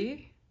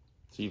 3.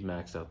 So you've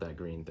maxed out that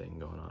green thing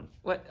going on.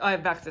 What? Oh, I've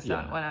maxed this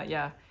out. Why not?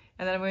 Yeah.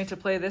 And then I'm going to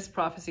play this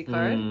prophecy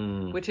card,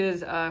 which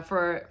is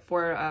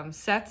for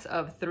sets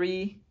of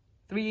 3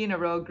 in a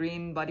row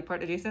green body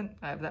part adjacent,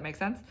 if that makes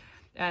sense.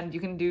 And you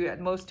can do at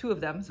most 2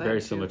 of them. So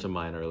very similar to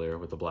mine earlier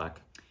with the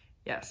black.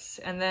 Yes.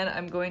 And then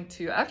I'm going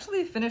to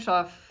actually finish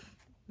off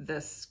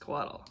this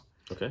Coatl.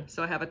 Okay.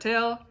 So I have a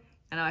tail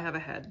and now I have a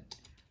head.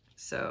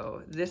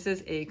 So this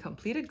is a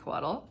completed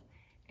Coatl,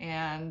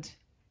 and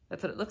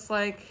that's what it looks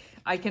like.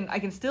 I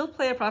can still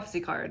play a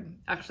prophecy card,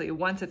 actually,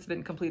 once it's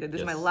been completed.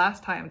 This is my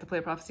last time to play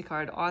a prophecy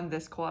card on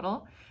this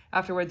Coatl.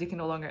 Afterwards, you can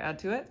no longer add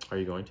to it. Are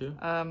you going to?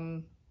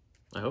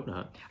 I hope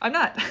not. I'm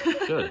not.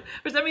 Good.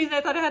 For some reason,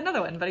 I thought I had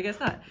another one, but I guess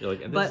not. You're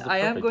like, and this but is the I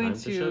am perfect going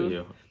time to show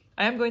you.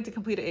 I am going to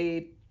complete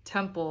a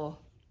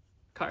temple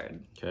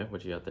card. Okay,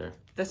 what you got there?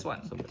 This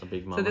one. A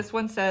big mama. So this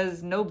one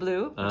says no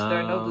blue, which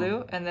there are no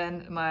blue, and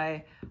then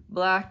my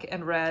black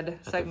and red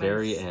At segments the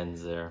very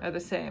ends there are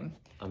the same.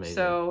 Amazing.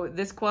 So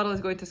this Coatl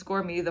is going to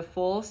score me the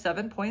full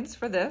 7 points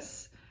for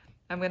this.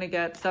 I'm going to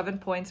get 7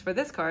 points for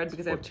this card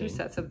because 14. I have 2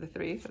 sets of the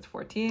 3. That's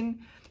 14.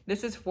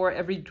 This is for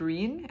every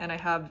green, and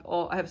I have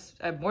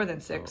more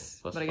than 6.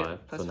 Plus but I 5,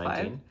 get plus so 5.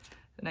 19.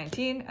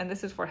 19. And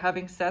this is for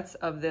having sets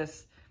of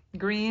this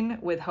green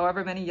with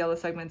however many yellow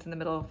segments in the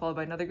middle followed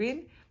by another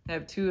green. I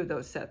have 2 of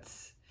those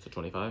sets. So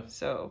 25?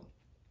 So,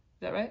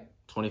 is that right?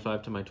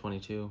 25 to my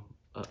 22.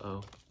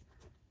 Uh-oh.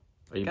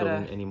 Are you Gotta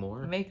building any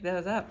more? Make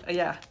those up.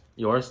 Yeah.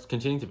 You are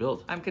continuing to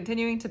build. I'm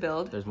continuing to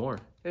build. There's more.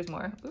 There's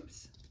more.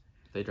 Oops.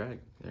 They drag.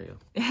 There you go.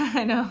 Yeah,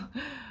 I know.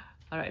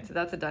 All right, so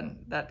that's done.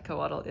 That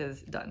Coatl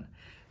is done.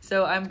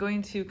 So I'm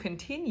going to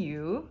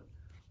continue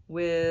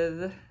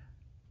with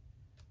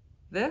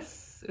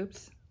this.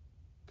 Oops.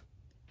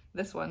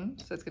 This one.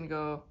 So it's going to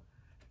go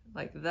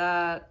like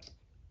that,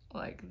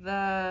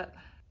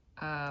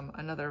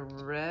 another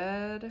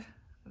red,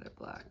 another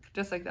black,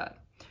 just like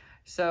that.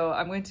 So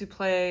I'm going to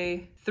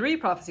play 3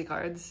 prophecy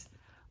cards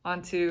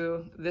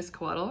onto this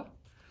Coatl.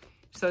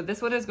 So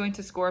this one is going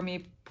to score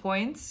me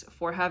points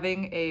for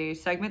having a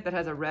segment that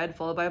has a red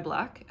followed by a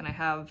black, and I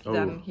have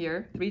them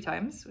here 3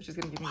 times, which is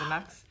going to give me the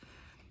max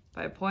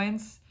 5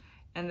 points.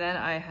 And then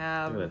I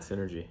have Look at that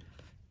synergy.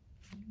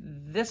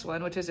 this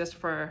one, which is just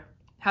for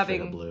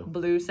having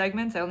blue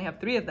segments. I only have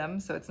 3 of them,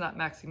 so it's not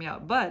maxing me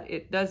out, but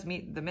it does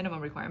meet the minimum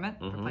requirement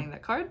for playing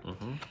that card.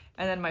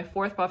 And then my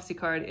 4th prophecy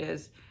card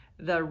is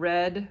the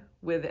red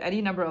with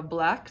any number of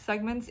black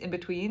segments in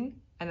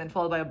between, and then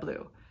followed by a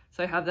blue.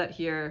 So I have that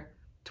here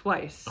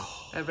twice.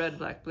 A red,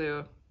 black,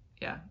 blue.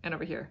 Yeah, and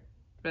over here,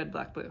 red,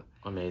 black, blue.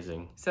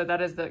 Amazing. So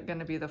that is going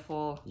to be the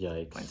full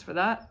Yikes. points for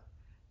that.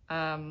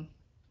 And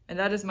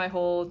that is my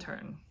whole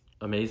turn.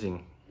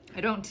 Amazing.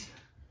 I don't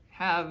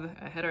have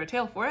a head or a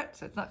tail for it,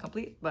 so it's not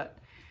complete, but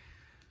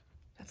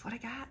that's what I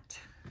got.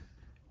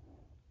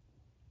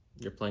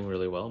 You're playing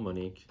really well,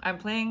 Monique. I'm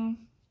playing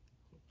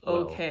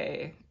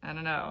okay. I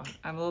don't know.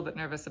 I'm a little bit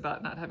nervous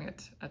about not having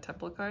a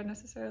temple card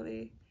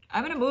necessarily.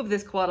 I'm going to move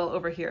this Coatl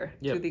over here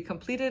to the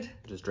completed...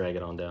 Just drag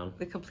it on down.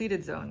 The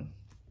completed zone.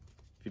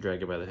 If you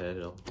drag it by the head,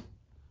 it'll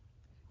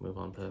move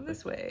on perfect.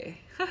 This way.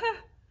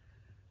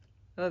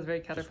 That was very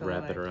caterpillar.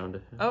 Just wrap it around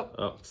it.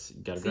 Oh.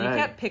 Gotta so drag.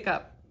 You can't pick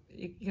up.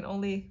 You can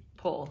only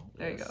pull.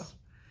 There you go.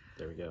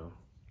 There we go.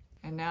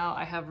 And now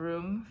I have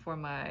room for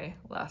my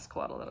last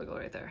Coatl that'll go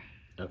right there.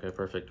 Okay,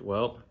 perfect.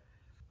 Well,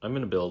 I'm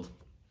going to build.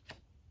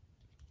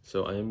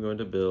 So I am going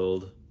to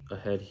build a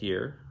head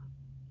here.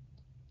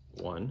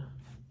 1.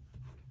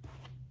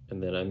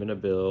 And then I'm going to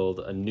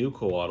build a new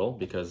Coatl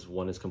because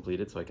 1 is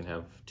completed, so I can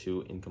have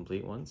 2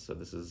 incomplete ones. So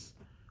this is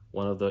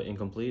one of the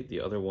incomplete.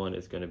 The other one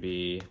is going to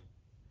be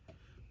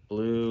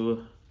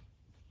blue,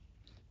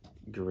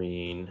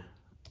 green,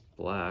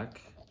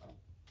 black.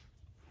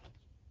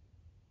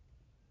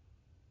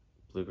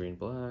 Blue, green,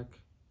 black.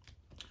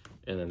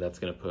 And then that's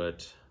going to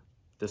put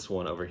this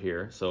one over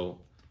here. So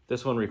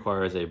this one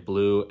requires a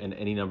blue and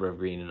any number of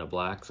green and a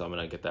black. So I'm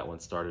going to get that one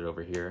started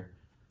over here.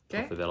 Okay.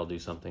 Hopefully that'll do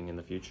something in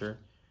the future.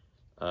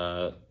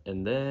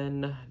 And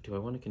then, do I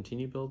want to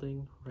continue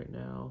building right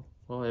now?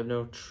 Well, I have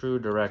no true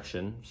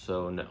direction,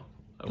 so no.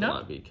 I will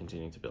not be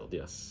continuing to build,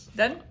 yes.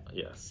 Done?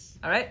 Yes.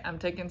 All right, I'm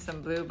taking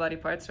some blue body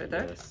parts right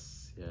there.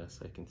 Yes,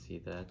 I can see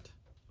that.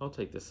 I'll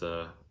take this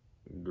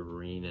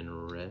green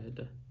and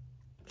red.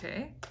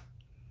 Okay.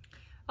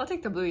 I'll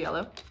take the blue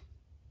yellow.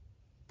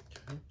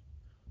 Okay.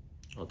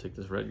 I'll take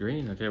this red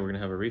green. Okay, we're gonna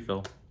have a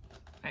refill.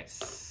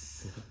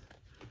 Nice.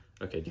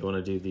 Okay, do you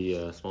want to do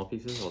the small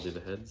pieces? I'll do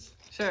the heads.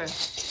 Sure.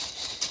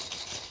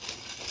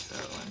 So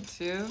 1,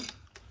 2.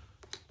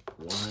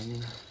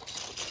 1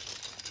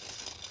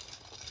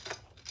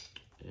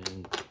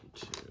 and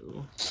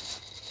 2.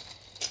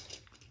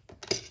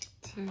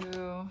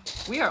 2.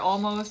 We're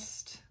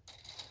almost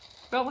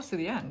to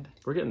the end.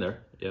 We're getting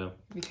there, yeah.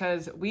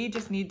 Because we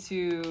just need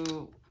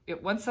to,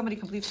 once somebody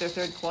completes their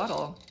 3rd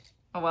Coatl,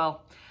 oh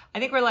well, I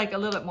think we're like a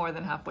little bit more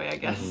than halfway, I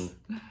guess.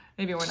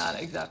 Maybe we're not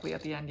exactly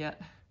at the end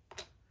yet.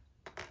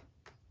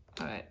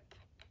 All right,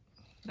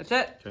 that's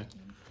it. Okay,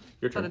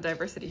 your turn. A lot of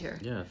diversity here.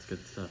 Yeah, it's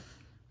good stuff.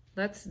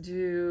 Let's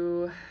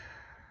do,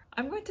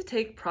 I'm going to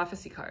take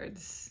prophecy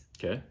cards.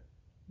 Okay.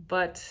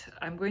 But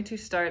I'm going to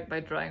start by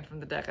drawing from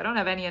the deck. I don't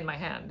have any in my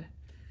hand.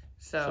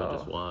 So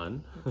just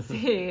 1. Let's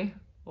see.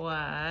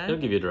 1. It'll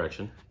give you a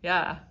direction.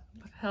 Yeah.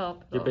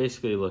 Help. You're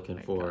basically looking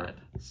for God.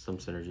 some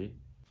synergy.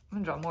 I'm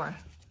going to draw more.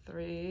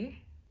 3.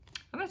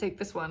 I'm going to take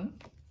this one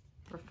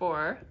for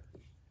 4.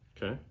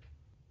 Okay.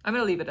 I'm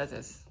going to leave it as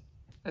is.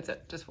 That's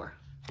it. Just 4.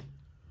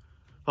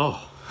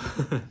 Oh.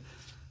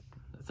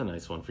 That's a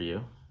nice one for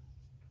you.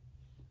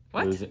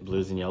 What?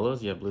 Blues and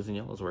yellows? Yeah, blues and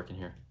yellows working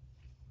here.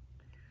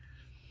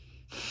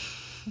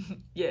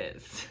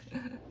 Yes.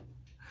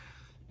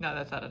 No,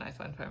 that's not a nice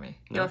one for me.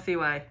 No? You'll see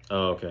why.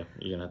 Oh, okay.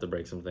 You're going to have to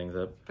break some things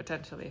up.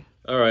 Potentially.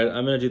 All right,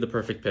 I'm going to do the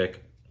perfect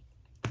pick.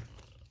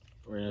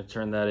 we're gonna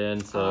turn that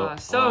in. So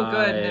so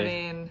good,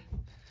 Naveen.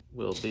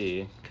 Will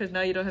be. Because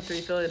now you don't have to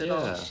refill it at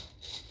all.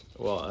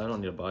 Well, I don't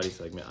need a body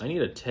segment. I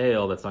need a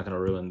tail that's not gonna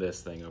ruin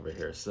this thing over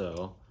here.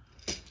 So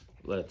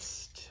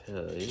let's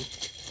take.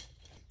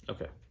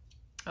 Okay.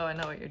 Oh, I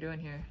know what you're doing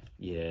here.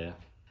 Yeah.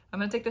 I'm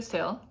gonna take this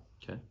tail.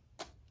 Okay.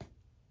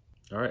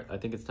 All right, I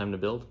think it's time to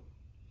build.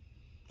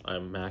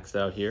 I'm maxed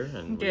out here,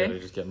 and we gotta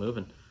just get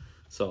moving.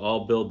 So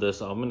I'll build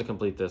this. I'm gonna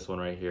complete this one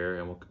right here,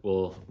 and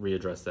we'll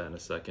readdress that in a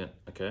second.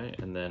 Okay,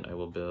 and then I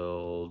will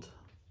build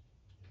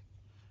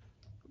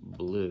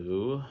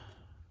blue,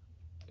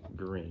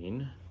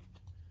 green,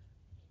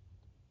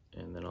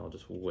 and then I'll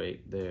just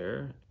wait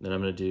there. Then I'm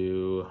gonna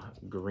do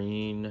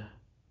green,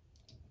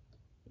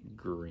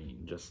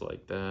 green, just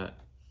like that.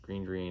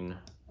 Green, green,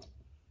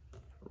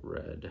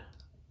 red,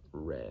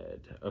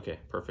 red. Okay,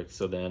 perfect.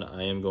 So then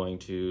I am going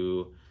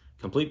to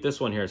complete this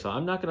one here. So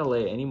I'm not going to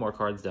lay any more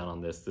cards down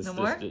on this. No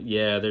more?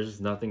 Yeah, there's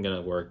just nothing going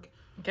to work.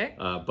 Okay.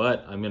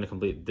 But I'm going to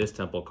complete this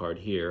temple card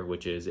here,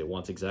 which is it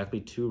wants exactly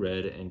 2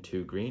 red and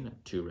 2 green.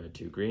 2 red,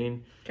 2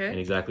 green. Okay. And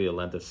exactly a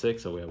length of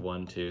 6. So we have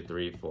 1, 2,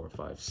 3, 4,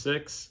 5,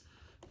 6.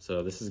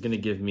 So this is going to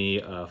give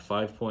me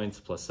 5 points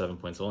plus 7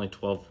 points. So only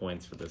 12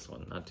 points for this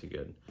one. Not too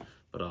good,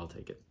 but I'll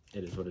take it.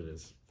 It is what it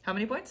is. How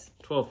many points?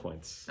 12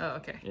 points. Oh,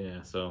 okay.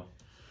 Yeah, so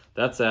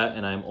that's that,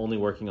 and I'm only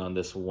working on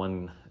this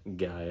one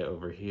guy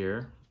over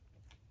here.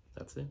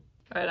 That's it.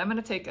 All right, I'm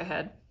gonna take a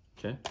head.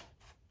 Okay,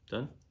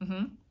 done?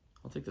 Mm-hmm.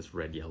 I'll take this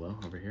red yellow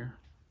over here.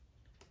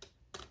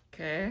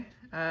 Okay,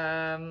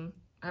 I'm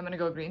gonna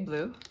go green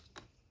blue.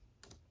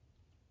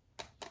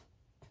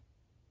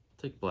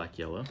 Take black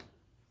yellow.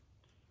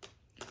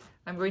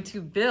 I'm going to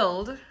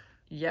build.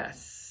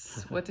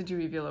 Yes. What did you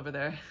reveal over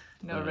there?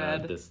 No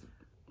red.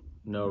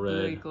 No red.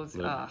 Blue equals,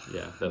 yeah,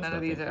 that's none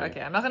of these are, okay,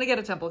 I'm not going to get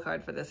a temple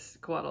card for this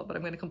Coatl, but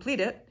I'm going to complete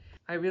it.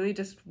 I really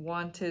just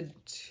wanted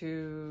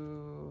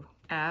to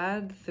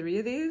add 3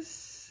 of these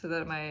so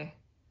that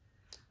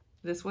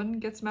this one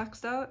gets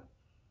maxed out.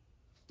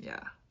 Yeah.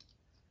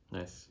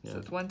 Nice. Yeah. So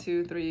it's 1,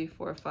 2, 3,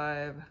 4,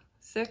 5,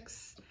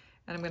 6,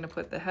 and I'm going to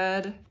put the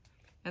head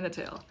and the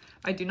tail.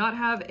 I do not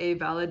have a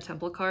valid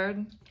temple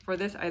card for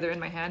this either in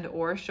my hand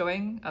or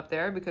showing up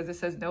there because this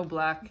says no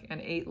black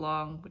and 8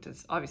 long, which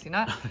is obviously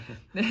not.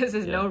 This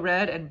is no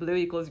red and blue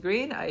equals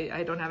green.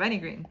 I don't have any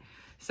green.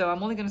 So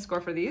I'm only going to score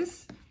for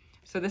these.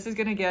 So this is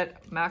going to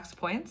get max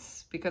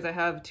points because I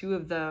have 2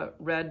 of the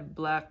red,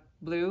 black,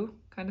 blue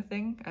kind of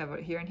thing. I have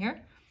it here and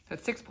here. So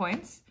it's 6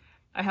 points.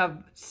 I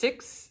have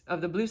 6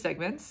 of the blue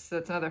segments. So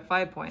that's another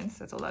 5 points.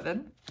 That's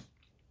 11.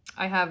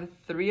 I have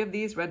 3 of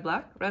these red,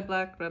 black, red,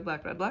 black, red,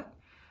 black, red, black.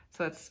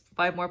 So that's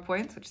 5 more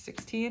points, which is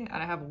 16.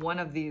 And I have 1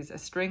 of these, a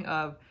string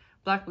of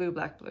black, blue,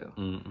 black, blue.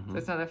 So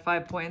it's another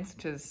 5 points,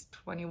 which is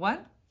 21.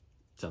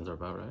 Sounds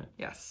about right.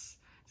 Yes.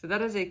 So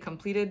that is a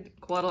completed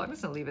Coatl. I'm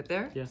just going to leave it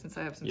there since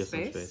I have some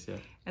space. Some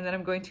space. And then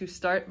I'm going to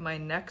start my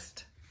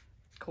next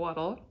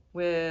Coatl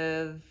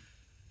with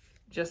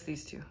just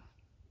these 2.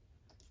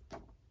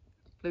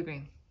 Blue,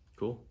 green.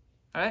 Cool.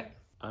 All right.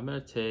 I'm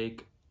going to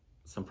take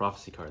some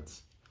prophecy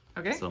cards.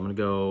 Okay. So I'm going to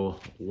go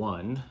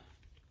 1,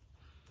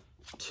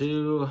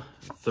 2,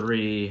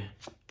 3,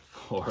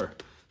 4.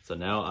 So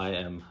now I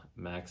am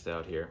maxed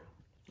out here.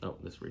 Oh,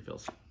 this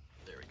refills.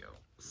 There we go.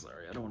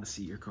 Sorry, I don't want to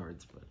see your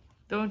cards, but...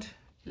 Don't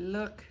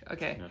look.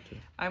 Okay.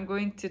 I'm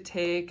going to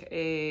take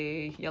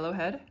a yellow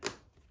head.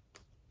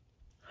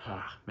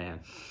 Ah, man.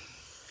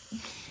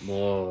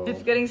 Whoa.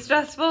 It's getting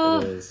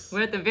stressful. It is.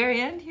 We're at the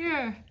very end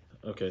here.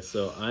 Okay,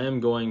 so I am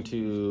going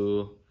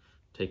to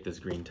take this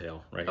green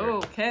tail right here.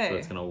 Okay. So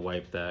it's going to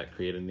wipe that,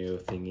 create a new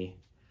thingy.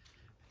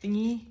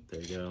 Thingy. There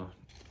you go.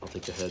 I'll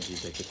take the heads, you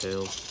take the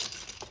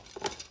tails.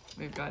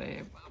 We've got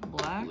a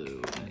black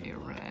Blue and a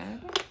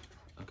red.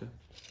 Okay.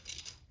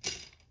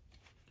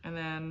 And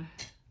then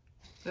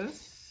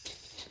this.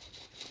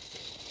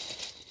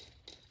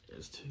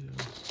 There's 2.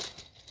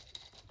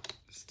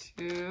 There's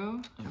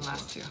 2. And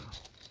last 2.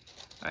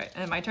 All right,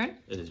 and my turn?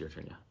 It is your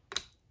turn,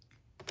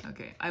 yeah.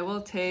 Okay, I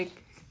will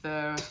take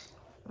the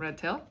red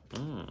tail.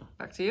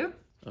 Back to you.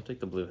 I'll take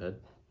the blue head.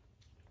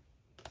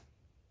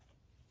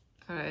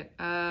 All right,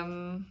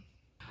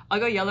 I'll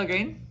go yellow,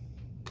 green.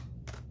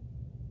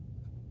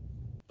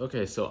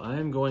 Okay, so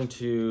I'm going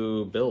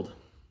to build.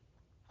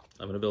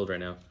 I'm going to build right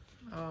now.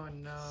 Oh,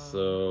 no.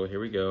 So here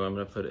we go. I'm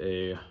going to put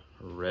a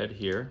red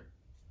here.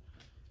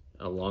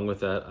 Along with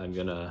that, I'm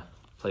going to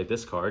play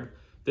this card.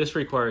 This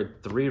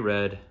required 3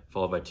 red,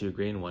 followed by 2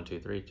 green. 1, 2,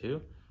 3,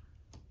 2.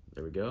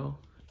 There we go.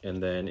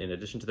 And then in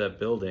addition to that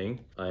building,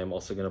 I am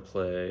also going to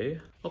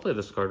play... I'll play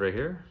this card right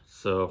here.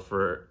 So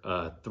for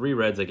 3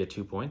 reds, I get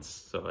 2 points.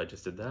 So I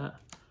just did that.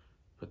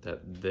 Put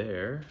that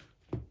there.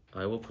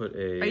 I will put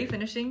a... Are you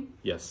finishing?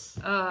 Yes.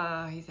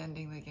 Ah, he's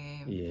ending the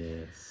game.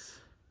 Yes.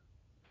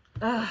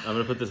 I'm going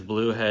to put this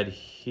blue head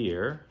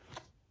here.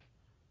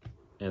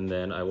 And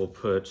then I will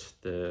put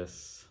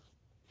this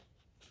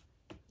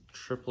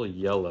triple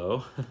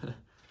yellow.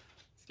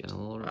 It's getting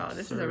a little... Wow,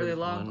 this is a really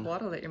long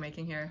Coatl that you're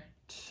making here.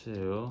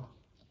 2.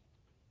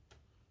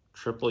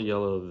 Triple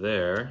yellow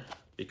there.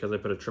 because I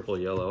put a triple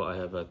yellow, I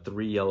have a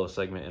 3 yellow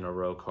segment in a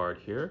row card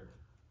here.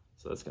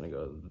 So that's going to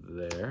go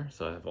there.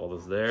 So I have all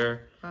those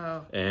there.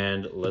 Oh.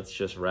 And let's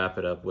just wrap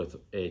it up with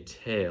a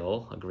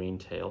tail, a green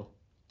tail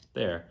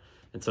there.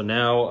 And so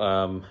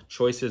now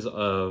choices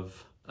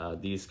of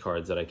these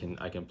cards that I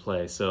can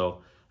play.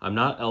 So I'm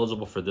not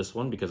eligible for this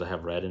one because I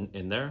have red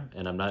in there.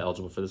 And I'm not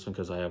eligible for this one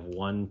because I have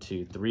 1,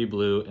 2, 3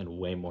 blue and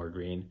way more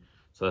green.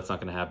 So that's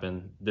not going to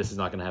happen. This is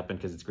not going to happen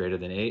because it's greater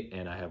than 8,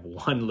 and I have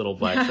 1 little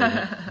black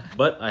segment.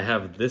 But I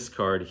have this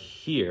card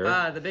here.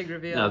 Ah, the big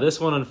reveal. Now this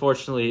one,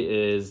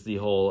 unfortunately, is the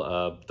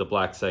whole the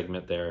black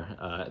segment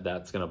there.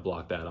 That's going to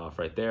block that off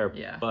right there.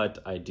 Yeah. But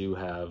I do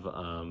have.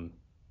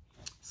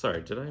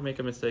 Sorry, did I make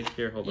a mistake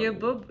here? Hold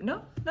on.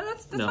 No,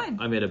 that's fine.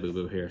 I made a boo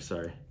boo here.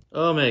 Sorry.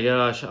 Oh my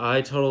gosh,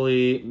 I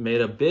totally made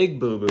a big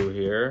boo boo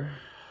here,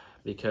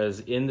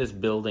 because in this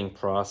building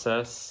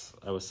process,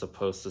 I was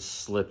supposed to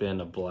slip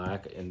in a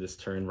black in this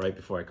turn right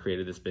before I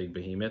created this big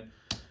behemoth.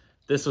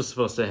 This was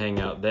supposed to hang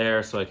out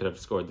there, so I could have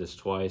scored this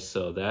twice.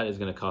 So that is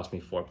going to cost me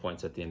 4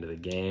 points at the end of the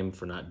game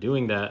for not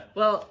doing that.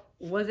 Well,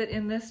 was it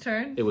in this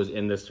turn? It was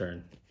in this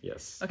turn,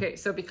 yes. Okay,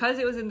 so because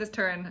it was in this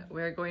turn,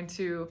 we're going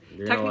to...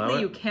 Technically,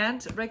 you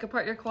can't break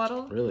apart your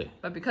Coatl. Really?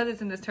 But because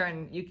it's in this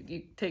turn, you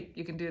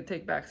can do a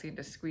take back, so you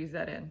can just squeeze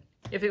that in.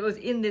 If it was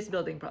in this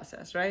building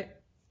process, right?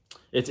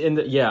 It's in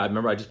the... Yeah, I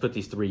remember I just put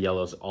these 3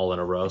 yellows all in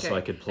a row so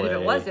I could play... And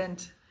if it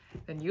wasn't...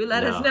 Then you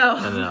let us know.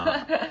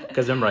 No.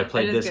 Because remember, I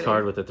played this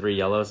card with the 3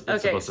 yellows.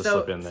 It's supposed to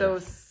slip in there. So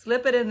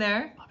slip it in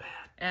there. My bad.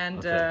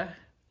 And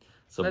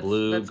so let's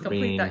blue, complete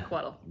green, that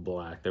Coatl.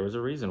 black. There was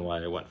a reason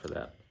why I went for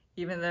that.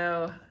 Even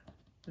though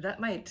that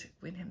might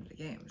win him the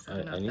game. So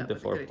I need the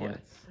 4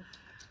 points.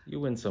 You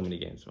win so many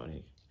games,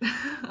 Monique.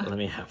 Let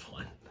me have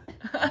one.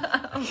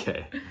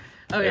 Okay.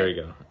 There we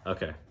go.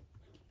 Okay.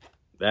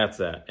 That's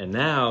that. And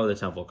now the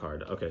temple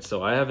card. Okay,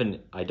 so I have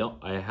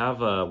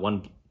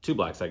two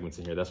black segments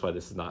in here. That's why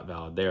this is not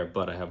valid there.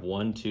 But I have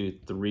 1, 2,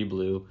 3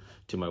 blue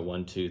to my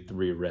 1, 2,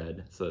 3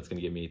 red. So that's going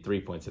to give me 3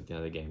 points at the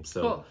end of the game.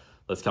 So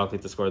let's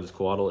calculate the score of this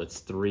Coatl. It's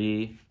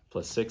 3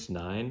 plus 6,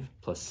 9.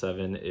 Plus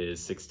 7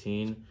 is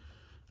 16.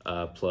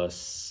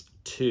 Plus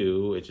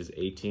 2, which is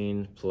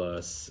 18.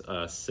 Plus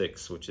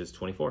 6, which is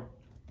 24.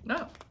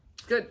 No,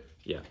 good.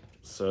 Yeah.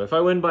 So if I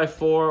win by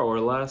 4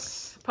 or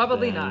less...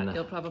 Probably not.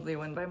 You'll probably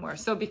win by more.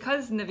 So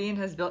because Naveen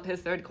has built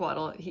his 3rd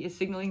Coatl, he is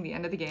signaling the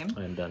end of the game.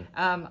 I am done.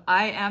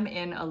 I am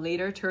in a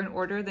later turn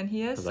order than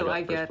he is, so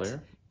I get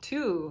player.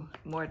 2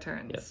 more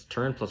turns. Yes,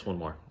 turn plus 1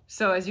 more.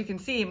 So as you can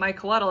see, my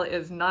Coatl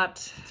is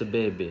not... It's a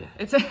baby.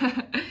 It's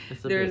a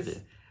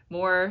There's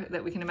more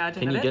that we can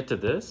imagine. Can you get to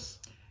this?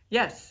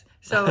 Yes.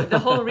 So the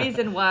whole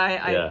reason why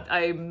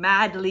I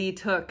madly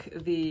took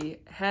the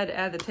head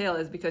and the tail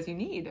is because you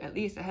need at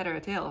least a head or a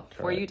tail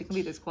for you to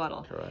complete this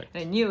Coatl. Correct.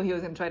 And I knew he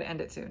was going to try to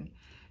end it soon.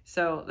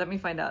 So let me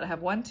find out. I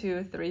have 1,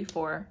 2, 3,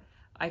 4.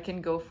 I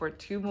can go for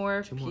 2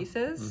 more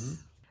pieces.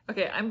 Mm-hmm.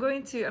 Okay, I'm not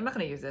going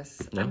to use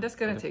this. No? I'm just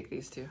going to take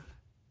these 2.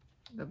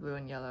 The blue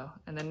and yellow.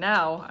 And then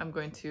now I'm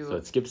going to... So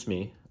it skips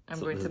me. I'm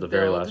going to the build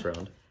very last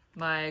round.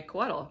 My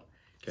Coatl.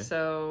 Okay.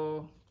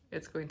 So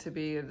it's going to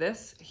be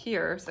this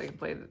here. So I can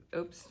play...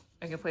 Oops.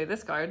 I can play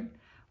this card,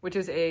 which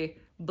is a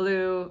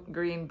blue,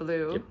 green,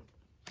 blue. Yep.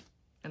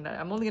 And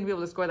I'm only going to be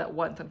able to score that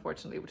once,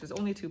 unfortunately, which is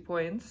only 2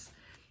 points.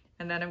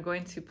 And then I'm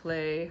going to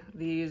play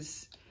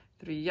these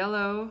 3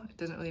 yellow. It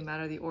doesn't really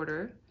matter the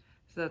order.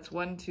 So that's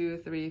 1, 2,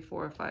 3,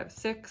 4, 5,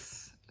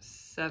 6,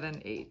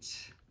 7,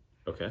 8.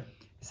 Okay.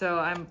 So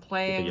I'm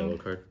playing... With a yellow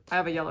card? I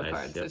have a yellow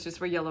card. So it's just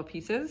for yellow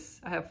pieces.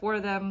 I have 4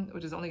 of them,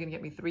 which is only going to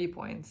get me 3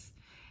 points.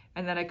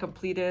 And then I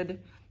completed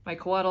my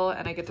Coatl,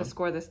 and I get to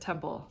score this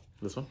temple.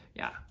 This one?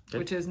 Yeah, okay.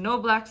 Which is no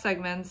black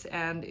segments,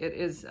 and it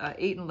is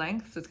 8 in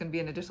length, so it's going to be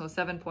an additional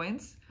 7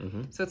 points.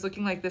 Mm-hmm. So it's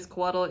looking like this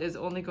Coatl is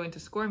only going to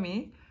score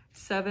me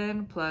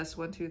 7 plus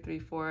 1, 2, 3,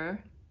 4,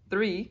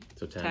 3,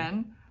 so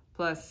 10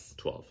 plus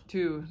 12.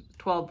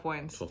 12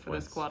 points for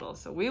this Coatl.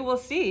 So we will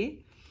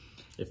see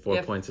if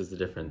 4 points is the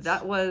difference.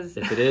 That was...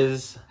 If it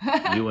is,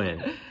 you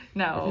win.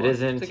 No, if it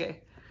isn't, it's okay.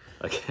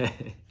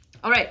 Okay.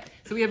 All right,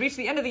 so we have reached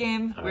the end of the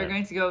game. We're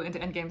going to go into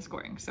endgame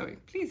scoring. So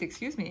please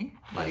excuse me,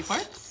 body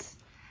parts.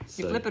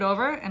 You flip it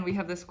over, and we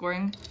have the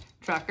scoring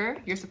tracker.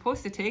 You're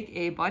supposed to take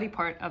a body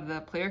part of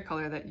the player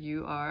color that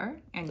you are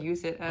and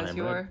use it as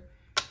your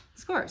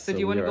score. So do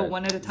you want to go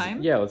one at a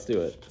time? Yeah, let's do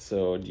it.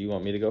 So do you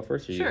want me to go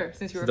first? Or sure,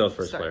 since you were the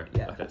first player.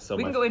 Yeah. Okay, so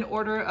we can go in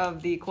order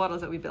of the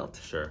Coatls that we built.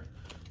 Sure.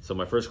 So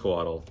my first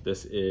Coatl,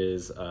 this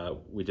is,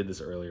 we did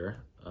this earlier,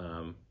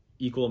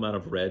 equal amount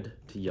of red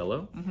to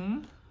yellow.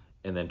 Mm-hmm.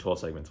 And then 12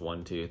 segments.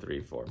 1, 2,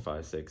 3, 4,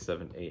 5, 6,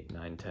 7, 8,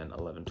 9, 10,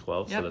 11,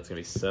 12. Yep. So that's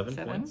going to be 7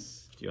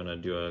 points. Do you want to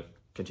do a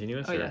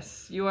continuous? Oh,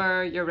 yes.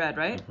 You're red,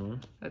 right? Mm-hmm.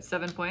 That's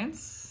 7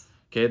 points.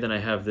 Okay, then I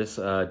have this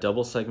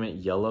double segment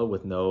yellow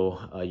with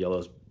no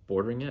yellows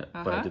bordering it.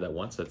 But I did that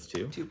once. That's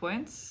 2. 2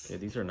 points. Okay,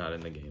 these are not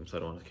in the game, so I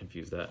don't want to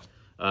confuse that.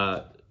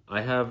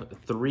 I have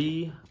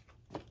 3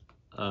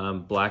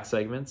 black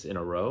segments in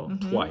a row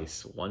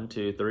twice. 1,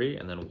 2, 3,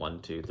 and then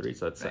 1, 2, 3.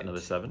 So that's another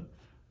 7.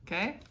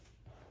 Okay.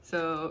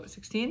 So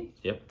 16.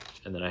 Yep.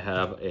 And then I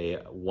have a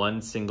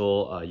one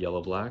single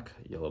yellow black,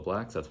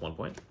 so that's 1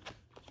 point.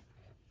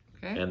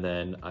 Okay. And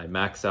then I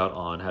max out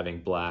on having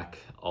black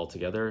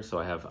altogether, so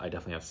I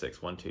definitely have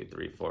 6. 1, 2,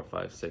 3, 4,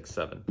 5, 6,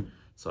 7.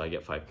 So I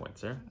get 5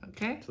 points there.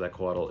 Okay. So that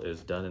Coatl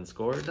is done and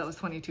scored. That was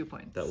 22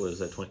 points. That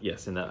was at 20.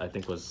 Yes, and that I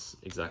think was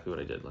exactly what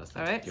I did last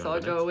time. All right, so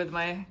I'll go with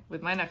my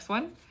next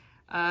one.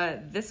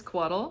 This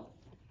Coatl,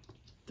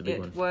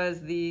 it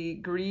was the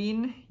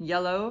green,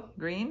 yellow,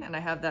 green, and I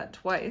have that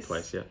twice.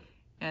 Twice, yeah.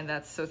 And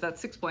that's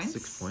 6 points.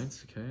 6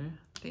 points, okay.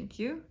 Thank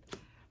you.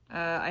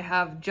 I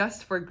have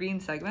just for green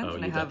segments,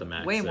 and I have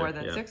way more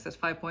than 6. That's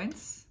 5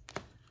 points.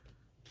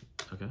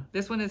 Okay.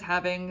 This one is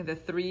having the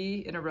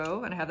 3 in a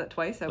row, and I have that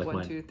twice. I have like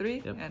 1, 2,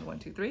 3, and 1,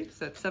 2, 3.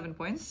 So that's 7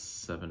 points.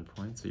 7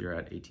 points. So you're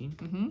at 18.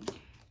 Mm-hmm.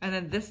 And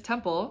then this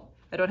temple,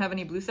 I don't have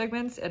any blue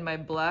segments, and my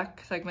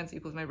black segments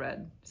equals my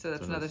red. So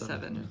that's another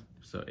 7. Yeah.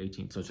 So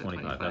 18. So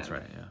 25. That's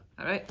right. Yeah.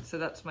 All right. So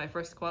that's my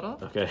first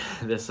Coatl. Okay.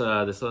 This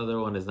other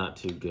one is not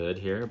too good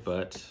here,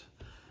 but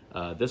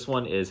this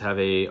one is have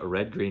a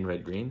red, green,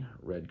 red, green,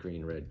 red,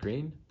 green, red,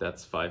 green.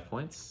 That's 5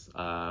 points.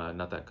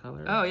 Not that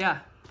color. Oh yeah.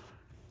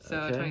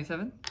 So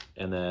 27.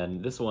 And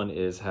then this one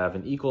is have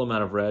an equal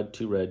amount of red,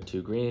 2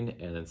 green,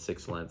 and then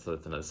 6 length, so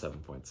that's another 7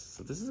 points.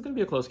 So this is going to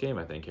be a close game,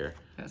 I think, here.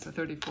 Yeah, so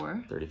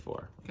 34.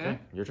 34. Okay,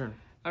 your turn.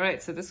 All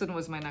right, so this one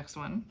was my next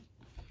one.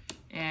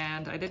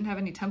 And I didn't have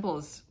any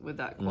temples with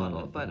that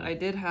Coatl, but I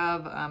did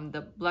have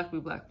the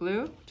black,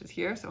 blue, which is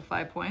here, so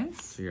 5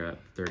 points. So you're at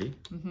 30.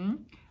 Mm-hmm.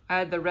 I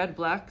had the red,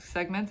 black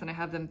segments, and I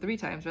have them 3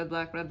 times, red,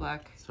 black,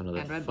 so another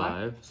and red, 5,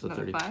 black. so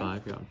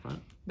 35, you're on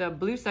front. The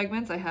blue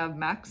segments, I have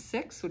max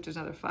 6, which is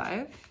another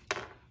 5.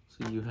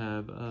 So you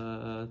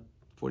have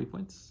 40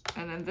 points.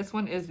 And then this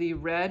one is the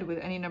red with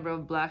any number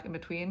of black in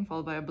between,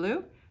 followed by a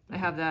blue. I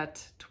have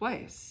that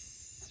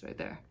twice, right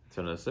there.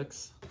 So another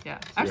 6. Yeah,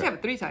 I actually have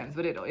it 3 times,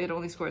 but it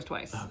only scores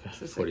twice. Okay,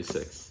 so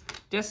 46.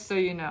 Just so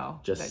you know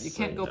that you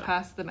can't go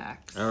past the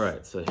max. All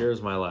right, so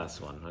here's my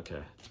last one.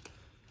 Okay.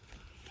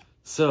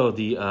 So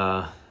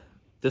the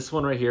this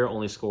one right here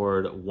only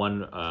scored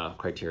 1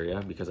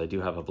 criteria because I do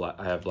have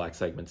I have black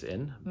segments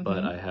in,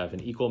 but I have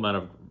an equal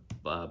amount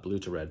of blue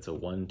to red. So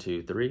 1,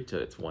 2, 3. So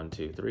it's 1,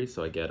 2, 3.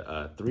 So I get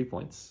 3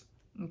 points.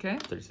 Okay.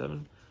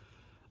 37.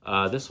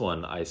 This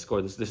one I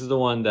scored. This is the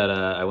one that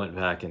I went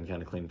back and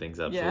kind of cleaned things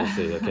up. Yeah.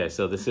 So we'll see. Okay,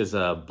 so this is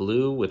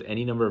blue with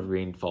any number of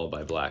green followed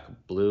by black.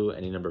 Blue,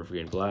 any number of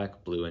green,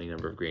 black. Blue, any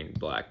number of green,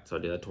 black. So I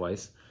did that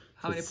twice.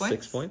 How many points?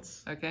 6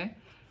 points. Okay.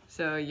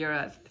 So you're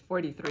at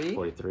 43.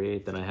 43.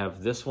 Then I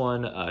have this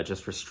one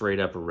just for straight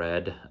up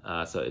red.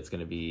 So it's going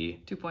to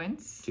be 2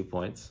 points. 2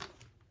 points.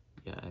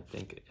 Yeah, I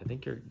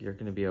think you're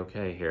going to be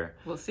okay here.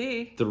 We'll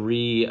see.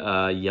 3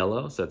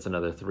 yellow, so that's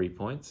another 3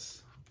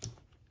 points.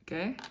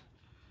 Okay.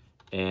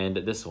 And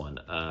this one,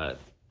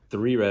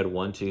 3 red,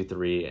 1, 2,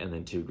 3, and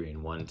then 2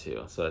 green, 1,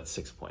 2. So that's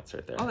 6 points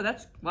right there. Oh,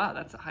 that's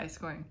a high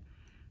scoring.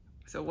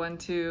 So 1,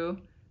 2,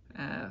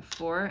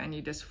 4, and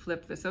you just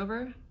flip this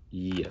over.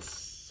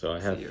 Yes. So I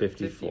have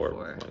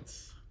 54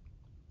 points.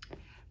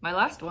 My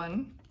last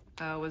one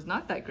was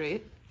not that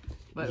great.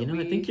 But I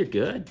think you're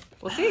good.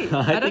 We'll see.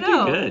 I don't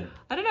know. You're good.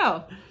 I don't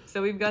know.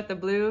 So we've got the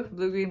blue,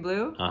 green,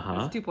 blue.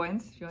 That's 2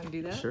 points if you want to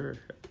do that. Sure.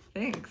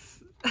 Thanks.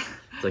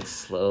 It's like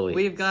slowly.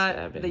 We've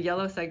got the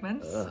yellow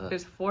segments.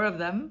 There's 4 of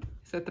them.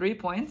 So 3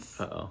 points.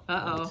 Uh-oh.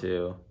 1,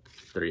 2,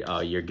 3. Oh,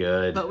 you're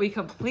good. But we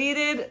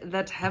completed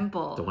the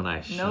temple. The one I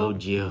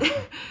showed you.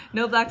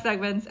 No black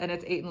segments, and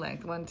it's 8 in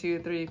length. 1, 2,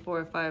 3,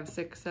 4, 5,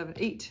 6, 7,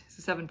 8.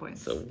 So 7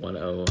 points. So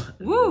 1-0.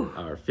 Woo!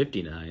 Or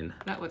 59.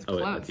 That was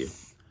close. Wait, that's you.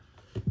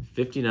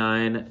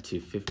 59 to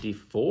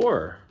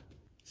 54.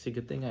 See,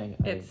 good thing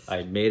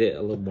I made it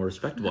a little more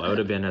respectable. I would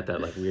have been at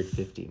that like weird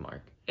 50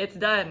 mark. It's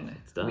done.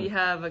 It's done. We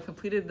have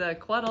completed the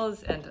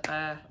Coatls and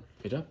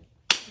good job.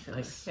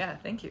 Nice. Yeah,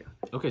 thank you.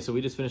 Okay, so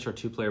we just finished our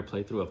 2-player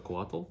playthrough of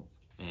Coatl,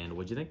 and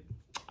what'd you think?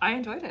 I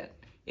enjoyed it.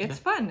 It's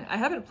fun. I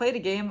haven't played a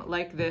game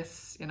like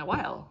this in a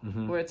while,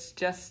 where it's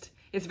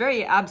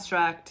very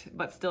abstract,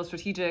 but still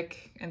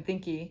strategic and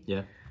thinky.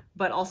 Yeah.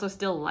 But also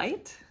still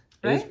light,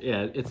 right?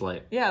 It's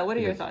light. Yeah, what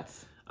are your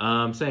thoughts?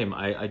 Same.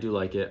 I do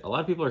like it. A lot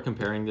of people are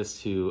comparing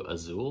this to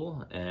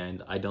Azul,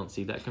 and I don't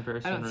see that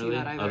comparison. I don't see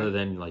that either. Other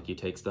than like you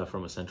take stuff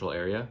from a central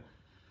area.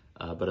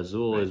 But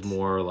Azul is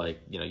more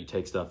like, you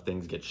take stuff,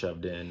 things get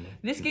shoved in.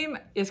 This game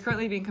is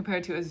currently being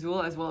compared to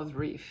Azul as well as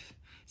Reef.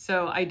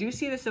 So I do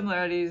see the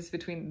similarities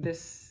between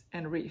this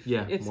and Reef.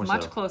 Yeah, it's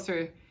much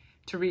closer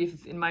to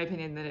Reef, in my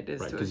opinion, than it is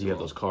to Azul. Because you have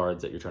those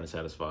cards that you're trying to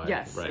satisfy.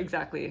 Yes,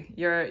 exactly.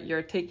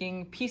 You're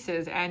taking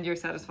pieces and you're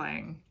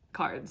satisfying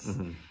cards.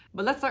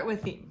 But let's start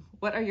with theme.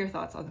 What are your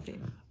thoughts on the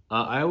theme?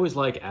 I always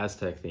like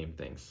Aztec themed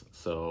things.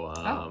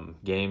 So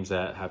games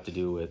that have to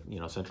do with,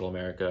 Central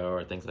America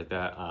or things like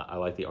that. I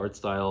like the art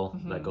style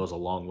that goes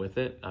along with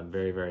it. I'm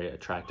very, very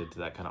attracted to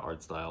that kind of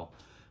art style.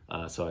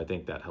 So I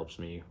think that helps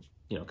me,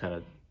 kind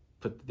of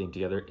put the theme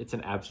together. It's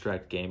an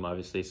abstract game,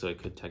 obviously, so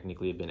it could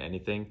technically have been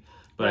anything.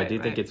 But I do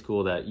think it's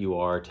cool that you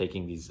are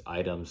taking these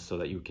items so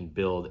that you can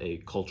build a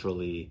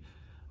culturally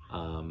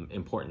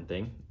important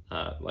thing,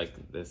 like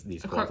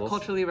these Coatls.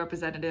 Culturally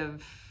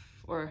representative,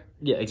 or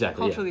yeah,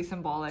 exactly, culturally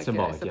symbolic,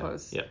 I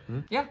suppose. Yeah. Mm-hmm.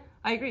 Yeah,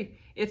 I agree.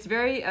 It's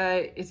very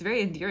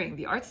endearing.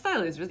 The art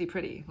style is really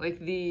pretty. Like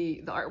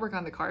the artwork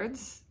on the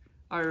cards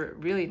are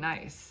really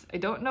nice. I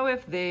don't know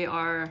if they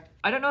are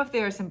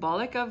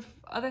symbolic of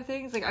other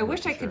things. Like I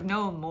wish I could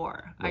know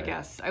more, I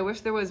guess. I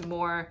wish there was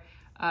more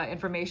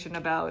information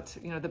about,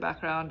 the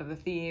background of the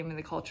theme and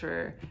the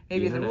culture,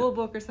 maybe in the rule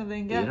book or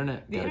something. The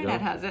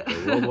internet has it.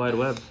 The World Wide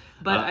Web.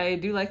 But I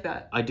do like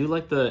that. I do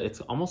like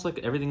it's almost like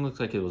everything looks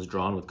like it was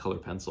drawn with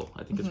colored pencil.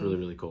 I think it's really,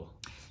 really cool.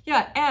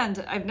 Yeah,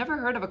 and I've never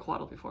heard of a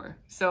Coatl before,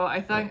 so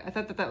I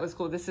thought that was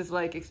cool. This is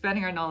like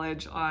expanding our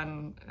knowledge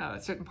on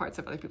certain parts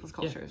of other people's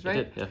cultures,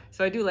 right? Yeah.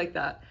 So I do like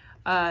that.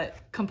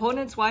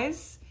 Components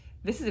wise,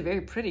 this is a very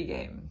pretty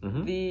game.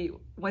 Mm-hmm.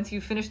 Once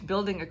you've finished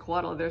building a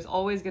Coatl, there's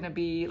always going to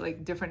be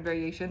like different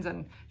variations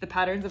on the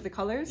patterns of the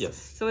colors. Yes.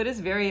 So it is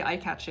very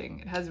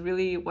eye-catching. It has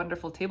really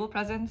wonderful table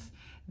presence.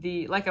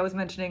 Like I was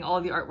mentioning, all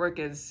the artwork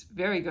is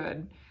very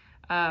good.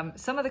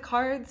 Some of the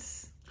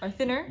cards are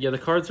thinner. Yeah, the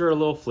cards are a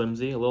little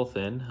flimsy, a little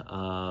thin,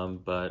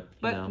 but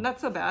not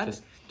so bad.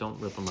 Just don't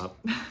rip them up.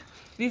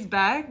 These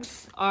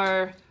bags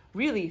are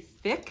really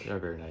thick. They're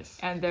very nice,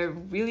 and they're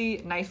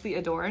really nicely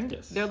adorned.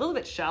 Yes. They're a little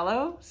bit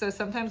shallow, so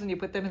sometimes when you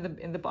put them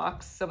in the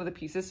box, some of the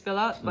pieces spill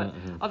out. But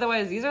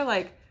otherwise, these are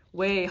like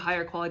way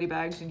higher quality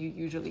bags than you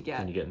usually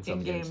get, in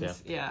some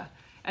games. Yeah,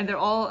 and they're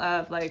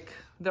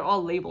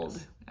all labeled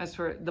as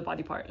for the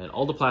body part. And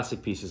all the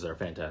plastic pieces are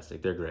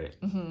fantastic. They're great.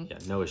 Yeah,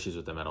 no issues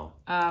with them at all.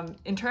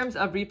 In terms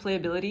of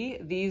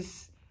replayability,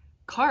 these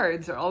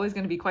cards are always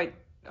going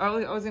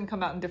to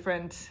come out in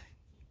different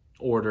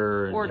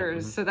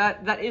orders. So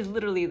that is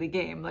literally the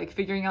game, like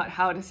figuring out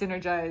how to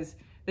synergize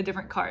the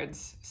different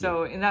cards.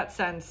 So in that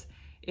sense,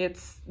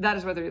 that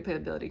is where the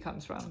replayability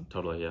comes from.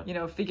 Totally,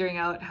 yeah. Figuring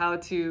out how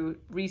to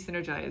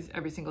re-synergize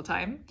every single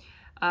time.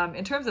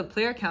 In terms of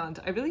player count,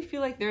 I really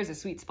feel like there's a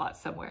sweet spot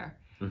somewhere.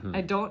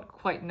 I don't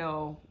quite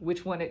know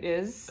which one it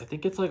is. I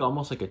think it's like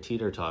almost like a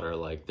teeter-totter.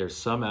 Like there's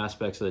some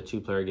aspects of the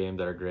 2-player game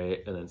that are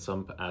great, and then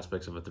some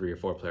aspects of a 3 or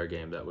 4-player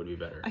game that would be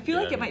better. I feel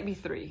like it might be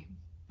 3.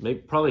 Maybe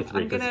probably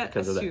 3. I'm gonna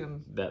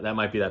assume that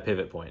might be that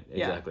pivot point.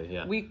 Exactly.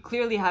 Yeah. We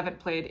clearly haven't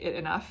played it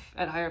enough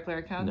at higher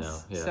player counts. No.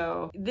 Yeah.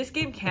 So this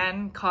game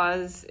can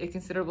cause a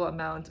considerable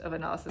amount of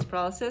analysis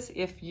paralysis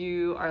if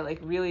you are like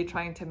really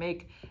trying to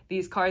make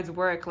these cards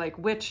work. Like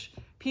which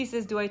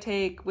pieces do I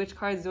take? Which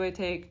cards do I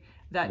take?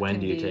 When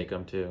do you take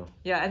them too?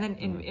 Yeah, and then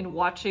in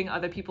watching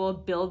other people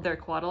build their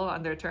Coatl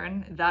on their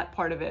turn, that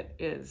part of it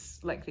is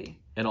lengthy.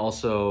 And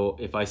also,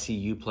 if I see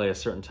you play a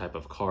certain type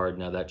of card,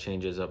 now that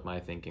changes up my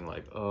thinking.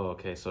 Like, oh,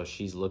 okay, so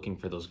she's looking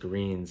for those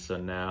greens. So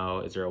now,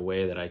 is there a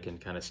way that I can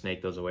kind of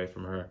snake those away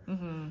from her?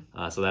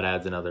 So that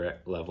adds another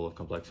level of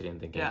complexity in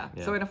thinking. Yeah.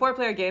 So in a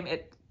 4-player game,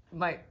 it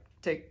might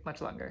take much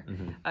longer.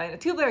 In a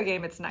 2-player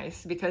game, it's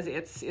nice because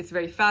it's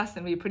very fast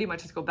and we pretty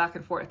much just go back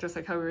and forth, just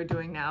like how we were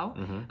doing now.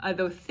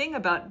 The thing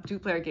about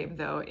 2-player game,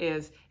 though,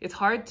 is it's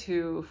hard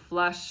to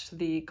flush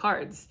the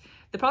cards.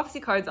 The prophecy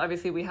cards,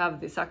 obviously, we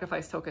have the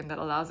sacrifice token that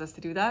allows us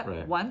to do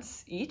that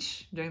once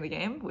each during the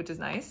game, which is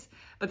nice.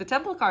 But the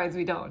temple cards,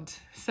 we don't.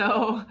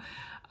 So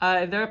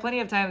there are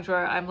plenty of times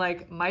where I'm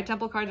like, my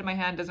temple card in my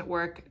hand doesn't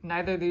work,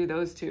 neither do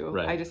those two.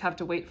 Right. I just have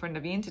to wait for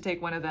Naveen to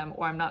take one of them,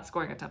 or I'm not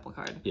scoring a temple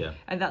card. Yeah.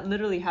 And that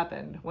literally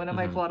happened. One of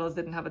my Coatls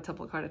didn't have a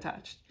temple card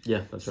attached.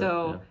 Yeah, that's right.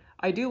 So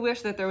I do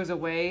wish that there was a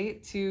way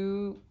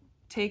to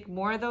take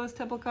more of those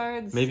temple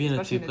cards. Maybe in a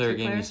 2-player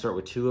game, you start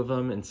with 2 of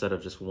them instead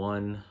of just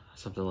 1.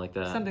 Something like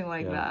that. Something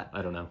like that.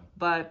 I don't know.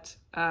 But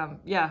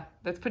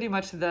that's pretty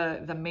much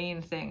the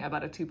main thing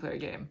about a 2-player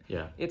game.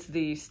 Yeah. It's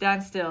the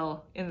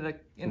standstill in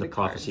the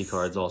prophecy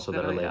cards also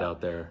that are laid out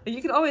there.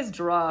 You can always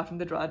draw from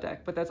the draw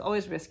deck, but that's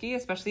always risky,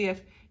 especially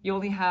if you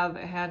only have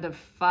a hand of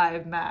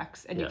 5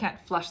 max and you can't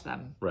flush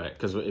them. Right,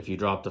 because if you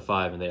drop to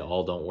 5 and they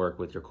all don't work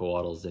with your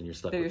Coatls, then you're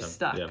stuck with them. You're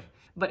stuck. Yeah.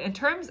 But in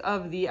terms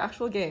of the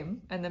actual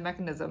game and the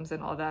mechanisms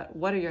and all that,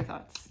 what are your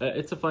thoughts?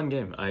 It's a fun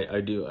game.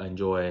 I do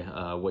enjoy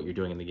what you're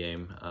doing in the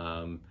game.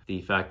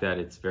 The fact that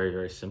it's very,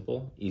 very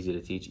simple, easy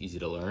to teach, easy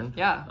to learn.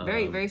 Yeah,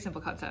 very, very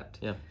simple concept.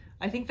 Yeah.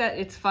 I think that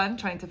it's fun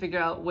trying to figure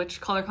out which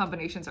color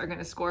combinations are going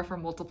to score for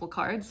multiple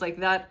cards. Like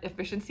that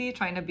efficiency,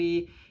 trying to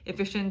be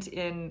efficient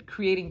in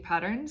creating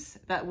patterns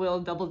that will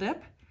double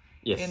dip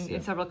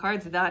in several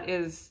cards. That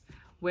is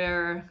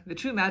where the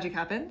true magic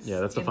happens. Yeah,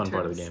 that's the fun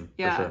part of the game.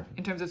 Yeah, for sure.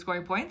 In terms of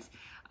scoring points.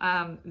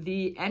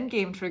 The end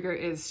game trigger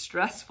is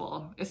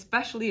stressful,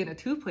 especially in a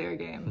 2-player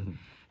game,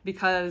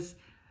 because,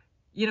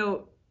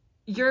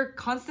 you're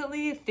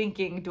constantly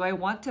thinking, do I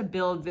want to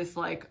build this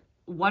like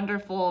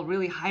wonderful,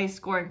 really high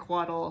scoring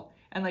Coatl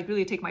and like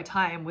really take my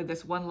time with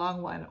this one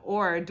long one?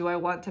 Or do I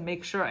want to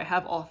make sure I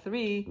have all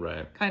 3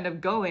 kind of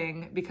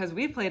going? Because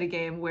we played a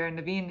game where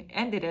Naveen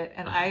ended it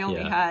and I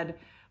only had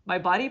my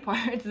body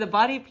parts, the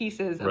body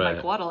pieces of my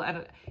Coatl,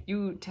 and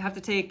you have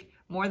to take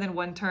more than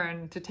one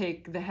turn to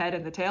take the head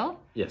and the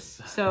tail.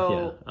 Yes.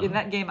 So in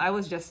that game, I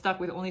was just stuck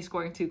with only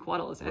scoring 2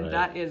 Coatls, and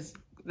that is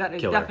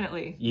Killer.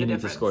 definitely you the need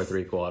difference. to score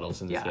 3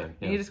 Coatls in this game.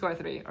 You need to score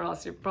 3, or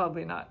else you're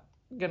probably not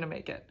gonna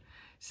make it.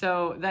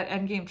 So that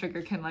end game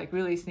trigger can like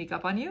really sneak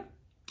up on you.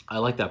 I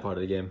like that part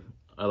of the game.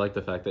 I like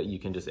the fact that you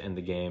can just end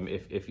the game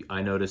if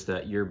I notice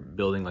that you're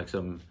building like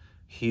some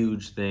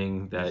huge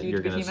thing that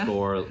you're going to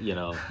score, you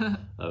know,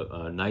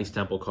 a nice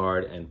temple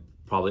card and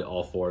probably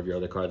all 4 of your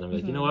other cards. I'm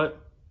like, you know what?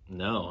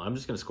 No, I'm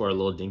just going to score a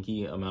little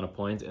dinky amount of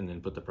points and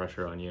then put the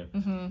pressure on you.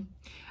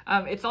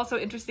 It's also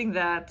interesting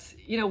that,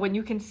 you know, when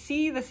you can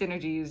see the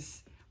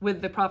synergies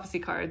with the prophecy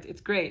cards,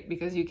 it's great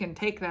because you can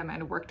take them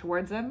and work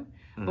towards them.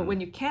 But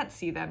when you can't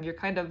see them, you're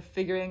kind of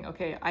figuring,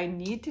 okay, I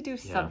need to do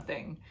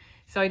something.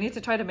 So I need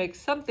to try to make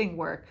something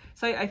work.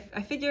 So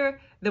I figure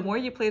the more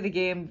you play the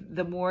game,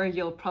 the more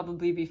you'll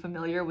probably be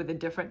familiar with the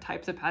different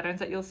types of patterns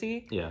that you'll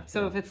see.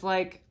 So if it's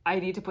like, I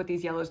need to put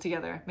these yellows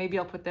together, maybe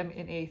I'll put them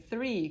in a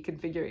 3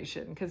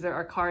 configuration because there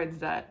are cards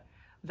that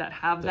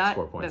have that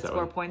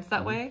score points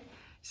that way.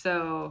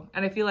 So,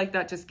 and I feel like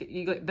that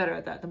you get better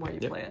at that the more you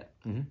play it.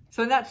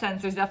 So in that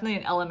sense, there's definitely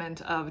an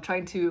element of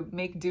trying to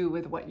make do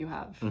with what you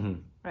have,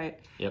 right?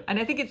 And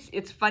I think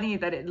it's funny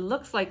that it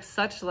looks like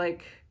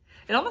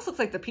it almost looks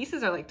like the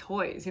pieces are like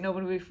toys. You know,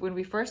 when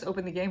we first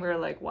opened the game, we were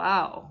like,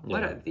 wow,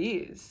 what are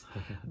these?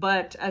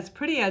 But as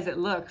pretty as it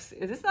looks,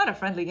 it's not a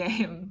friendly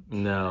game.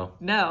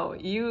 No,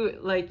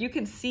 you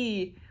can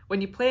see when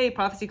you play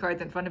prophecy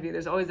cards in front of you,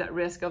 there's always that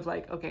risk of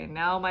like, okay,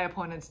 now my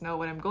opponents know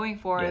what I'm going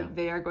for.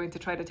 They are going to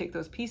try to take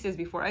those pieces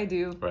before I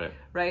do.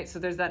 Right? So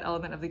there's that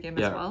element of the game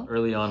as well.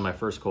 Early on, my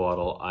first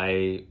Coatl,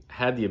 I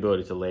had the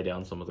ability to lay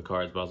down some of the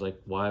cards, but I was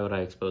like, why would I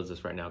expose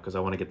this right now? Because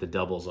I want to get the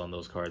doubles on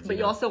those cards. But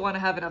you also want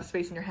to have enough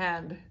space in your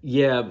hand.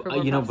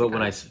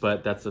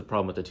 But that's the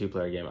problem with the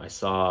 2-player game. I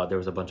saw there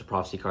was a bunch of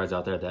prophecy cards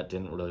out there that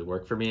didn't really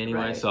work for me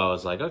anyway. So I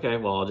was like, okay,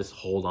 well, I'll just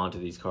hold on to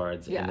these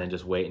cards and then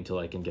just wait until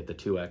I can get the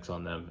 2x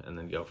on them and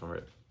then go for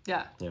it.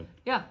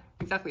 Yeah,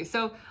 exactly.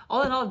 So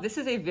all in all, this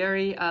is a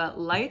very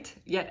light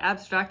yet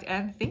abstract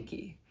and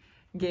thinky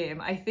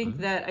game. I think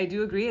that I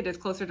do agree it is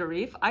closer to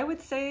Reef. I would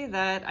say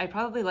that I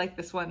probably like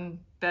this one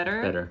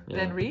better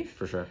than Reef.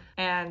 For sure.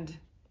 And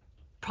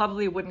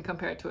probably wouldn't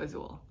compare it to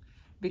Azul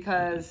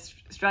because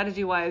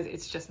strategy-wise,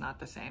 it's just not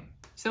the same.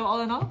 So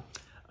all in all?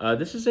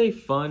 This is a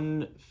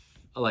fun,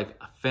 like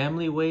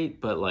family weight,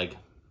 but like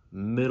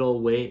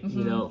middle weight,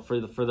 you know, for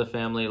the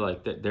family.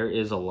 Like there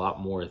is a lot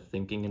more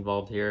thinking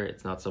involved here.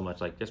 It's not so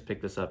much like just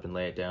pick this up and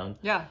lay it down.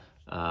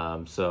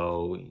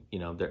 So you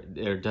know,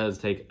 there does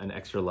take an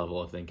extra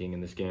level of thinking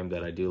in this game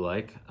that I do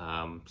like.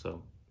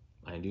 So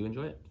I do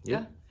enjoy it.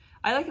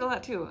 I like it a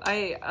lot too.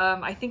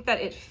 I think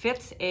that it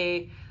fits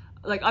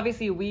like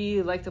obviously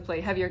we like to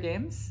play heavier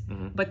games,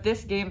 but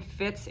this game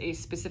fits a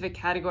specific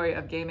category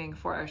of gaming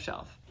for our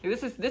shelf.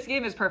 This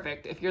game is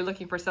perfect if you're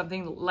looking for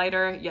something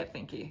lighter yet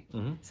thinky.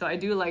 So I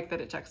do like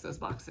that it checks those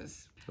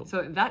boxes.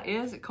 So that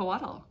is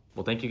Coatl.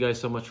 Well, thank you guys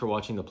so much for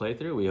watching the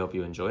playthrough. We hope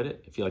you enjoyed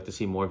it. If you'd like to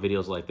see more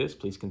videos like this,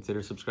 please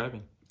consider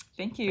subscribing.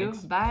 Thank you.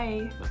 Thanks.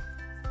 Bye.